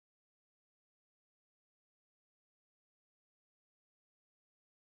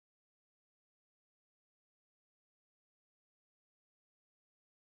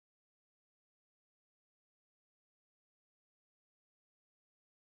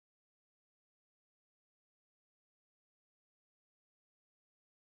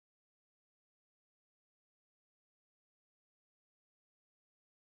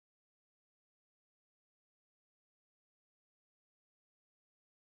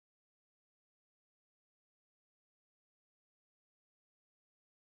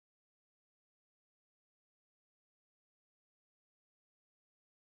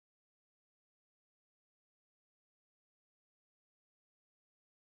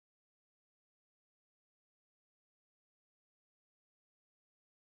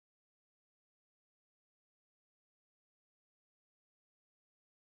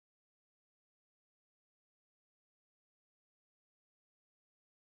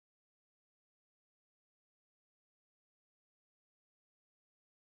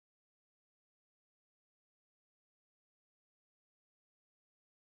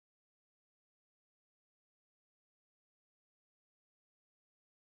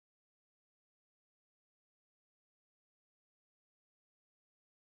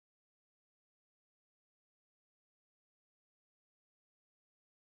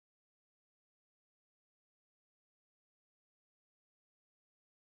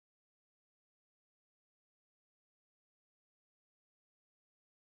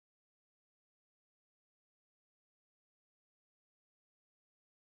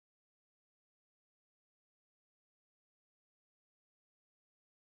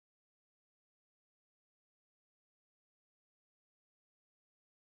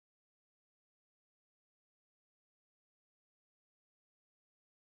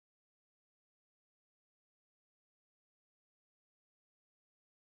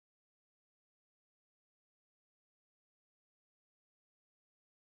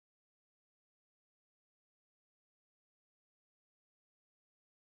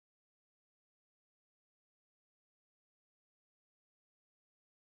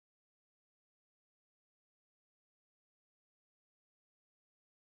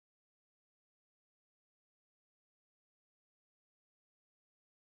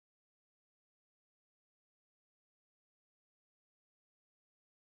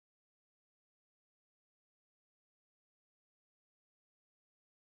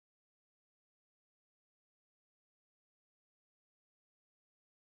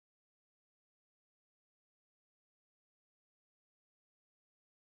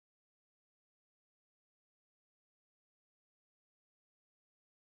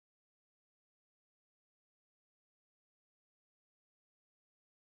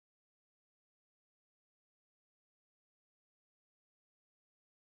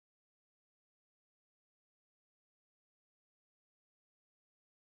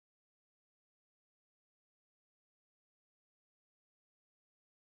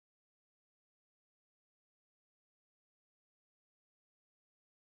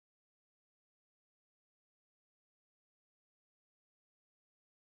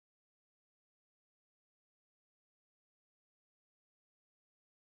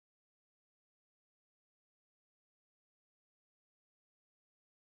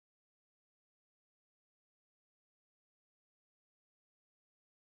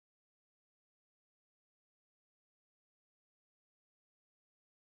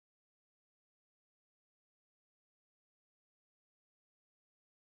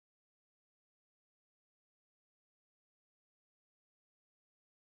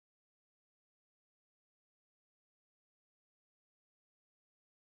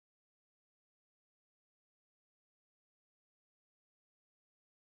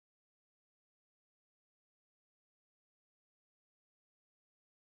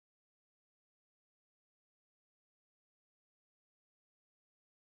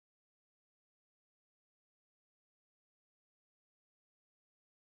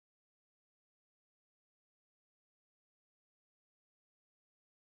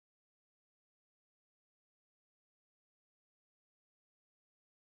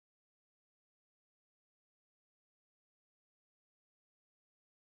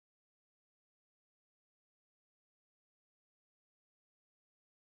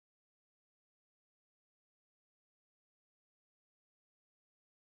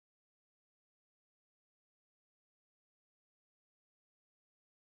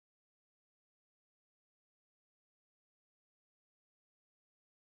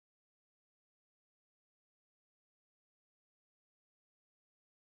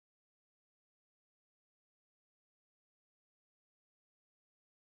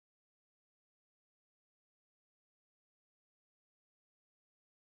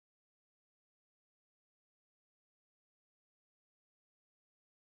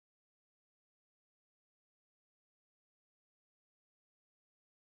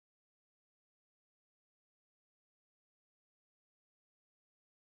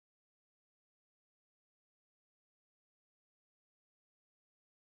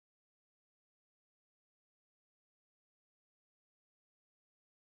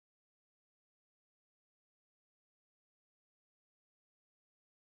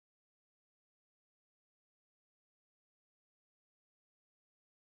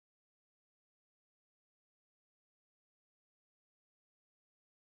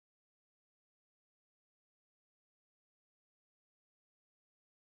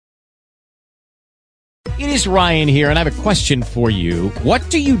 It is Ryan here, and I have a question for you.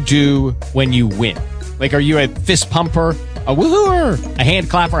 What do you do when you win? Like, are you a fist pumper, a woohooer, a hand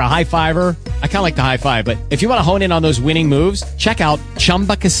clapper, a high fiver? I kind of like the high five, but if you want to hone in on those winning moves, check out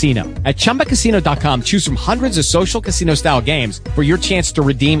Chumba Casino. At ChumbaCasino.com, choose from hundreds of social casino-style games for your chance to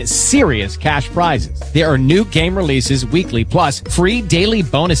redeem serious cash prizes. There are new game releases weekly, plus free daily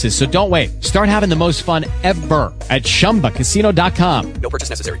bonuses. So don't wait. Start having the most fun ever at ChumbaCasino.com. No purchase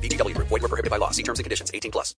necessary. VGW Group. Void where prohibited by law. See terms and conditions. 18+.